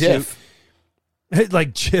action suit.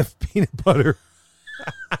 Like Jif peanut butter.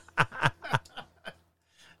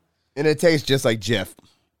 And it tastes just like Jif.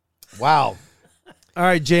 Wow. All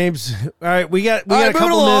right, James. All right, we got a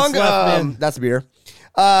couple minutes left, man. That's beer.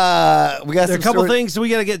 We got a couple things we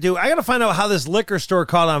got to get to. I got to find out how this liquor store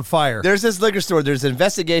caught on fire. There's this liquor store. There's an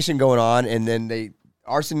investigation going on, and then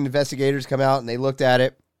arson investigators come out and they looked at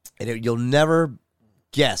it, and you'll never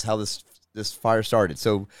guess how this fire started.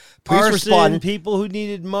 So police responded. People who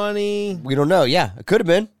needed money. We don't know. Yeah, it could have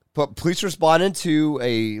been. But police responded to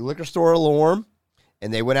a liquor store alarm,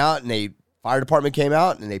 and they went out and they Fire department came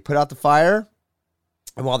out and they put out the fire.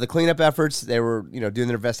 And while the cleanup efforts, they were, doing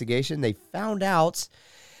their investigation, they found out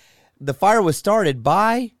the fire was started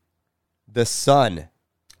by the sun.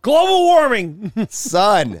 Global warming.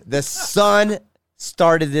 Sun. The sun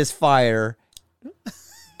started this fire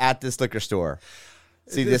at this liquor store.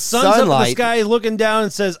 See, the sun's sunlight. Up in the sky looking down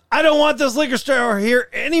and says, I don't want this liquor store here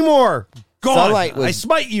anymore. Gone. Sunlight I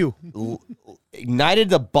smite you. Ignited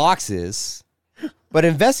the boxes. But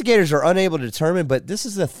investigators are unable to determine, but this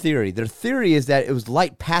is a theory. Their theory is that it was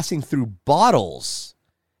light passing through bottles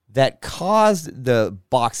that caused the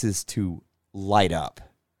boxes to light up.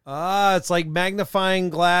 It's like magnifying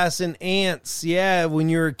glass and ants. Yeah, when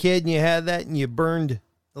you were a kid and you had that and you burned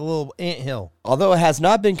the little anthill. Although it has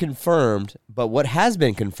not been confirmed, but what has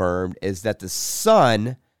been confirmed is that the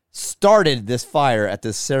sun started this fire at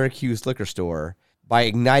the Syracuse liquor store by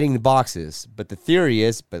igniting the boxes. But the theory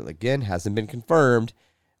is, but again, hasn't been confirmed,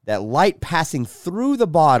 that light passing through the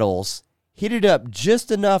bottles heated up just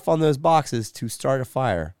enough on those boxes to start a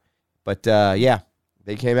fire. But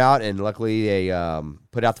they came out and luckily they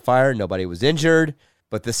put out the fire. Nobody was injured,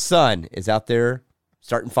 but the sun is out there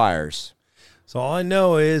starting fires. So all I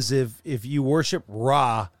know is if you worship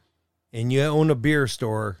Ra and you own a beer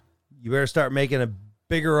store, you better start making a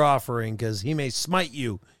bigger offering because he may smite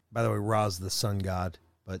you. By the way, Ra's the sun god.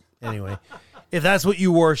 But anyway, if that's what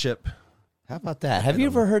you worship. How about that? Have you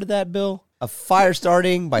ever heard of that, Bill? A fire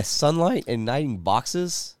starting by sunlight and igniting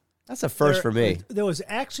boxes? That's a first for me. There was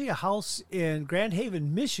actually a house in Grand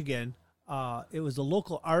Haven, Michigan. It was a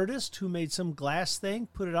local artist who made some glass thing,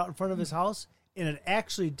 put it out in front of his house, and it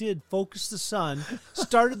actually did focus the sun,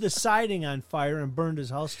 started the siding on fire, and burned his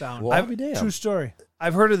house down. Well, I'll be damned. True story.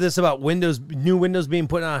 I've heard of this about new windows being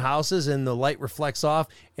put on houses, and the light reflects off,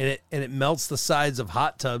 and it melts the sides of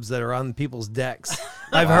hot tubs that are on people's decks.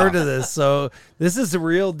 I've heard of this, so this is the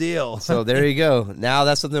real deal. So there you go. Now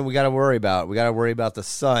that's something we got to worry about. We got to worry about the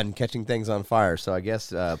sun catching things on fire. So I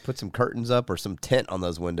guess put some curtains up or some tent on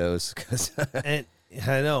those windows. And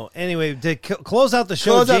I know. Anyway, to close out the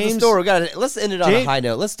show, James, out the store. Let's end it on James, a high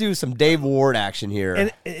note. Let's do some Dave Ward action here.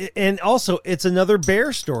 And also, it's another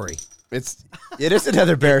bear story. It is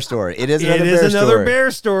another bear story. It is another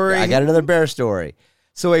bear story. I got another bear story.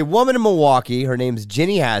 So a woman in Milwaukee, her name's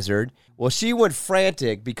Jenny Hazard. Well, she went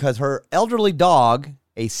frantic because her elderly dog,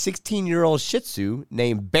 a 16-year-old Shih Tzu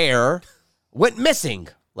named Bear, went missing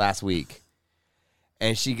last week.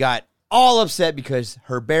 And she got all upset because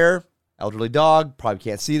her bear, elderly dog, probably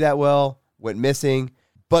can't see that well, went missing.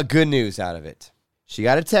 But good news out of it. She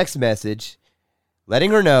got a text message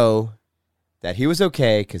letting her know that he was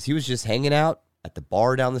okay because he was just hanging out at the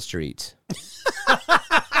bar down the street.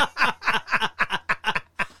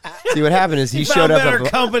 See, what happened is he showed up at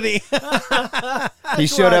company. He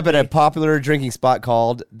showed up at a popular drinking spot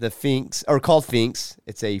called Finks.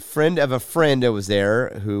 It's a friend of a friend that was there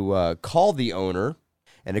who called the owner,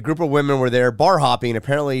 and a group of women were there bar hopping and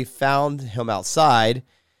apparently found him outside.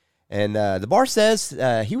 And the bar says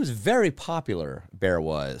he was very popular, Bear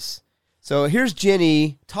was. So here's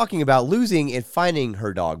Jenny talking about losing and finding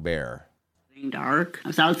her dog, Bear. Dark. I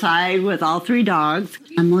was outside with all three dogs.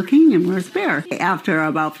 I'm looking, and where's Bear? After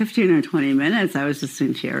about 15 or 20 minutes, I was just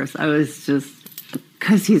in tears. I was just,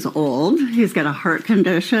 because he's old, he's got a heart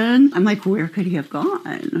condition. I'm like, where could he have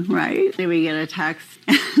gone, right? Then we get a text,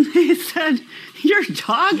 and they said, your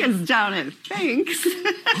dog is down at Finks.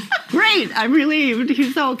 Great, I'm relieved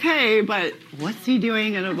he's okay, but what's he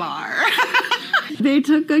doing in a bar? They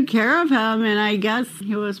took good care of him, and I guess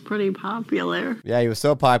he was pretty popular. Yeah, he was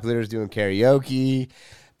so popular. He was doing karaoke,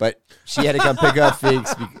 but she had to come pick up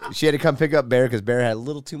Finks. She had to come pick up Bear because Bear had a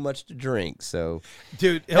little too much to drink. So,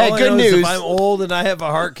 dude, hey, good news. If I'm old and I have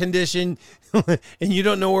a heart condition, and you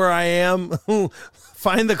don't know where I am,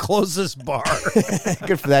 find the closest bar.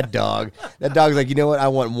 Good for that dog. That dog's like, you know what? I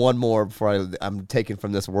want one more before I'm taken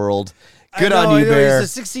from this world. Good on you, Bear.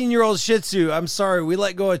 He's a 16-year-old Shih Tzu. I'm sorry. We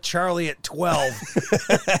let go of Charlie at 12.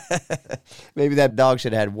 Maybe that dog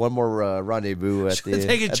should have had one more rendezvous at the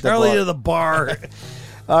taking Charlie to the bar.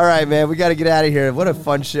 All right, man. We got to get out of here. What a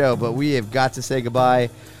fun show, but we have got to say goodbye.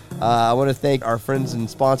 I want to thank our friends and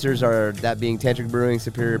sponsors, that being Tantric Brewing,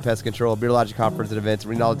 Superior Pest Control, Beer Logic Conference and Events,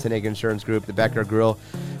 Rinaldo Tenega Insurance Group, the Backyard Grill.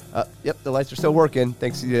 Yep, the lights are still working.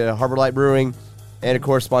 Thanks to Harbor Light Brewing. And, of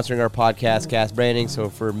course, sponsoring our podcast, Cask Branding. So,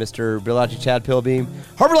 for Mr. Billachi Chad Pilbeam,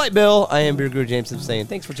 Harbor Light Bill, I am Beer Guru James Simpson saying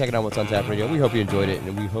thanks for checking out What's on Tap Radio. We hope you enjoyed it,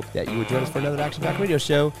 and we hope that you would join us for another Action Pack Radio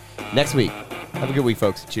show next week. Have a good week,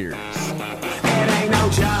 folks. Cheers. It ain't no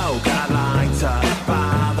joke, I like to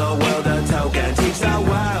buy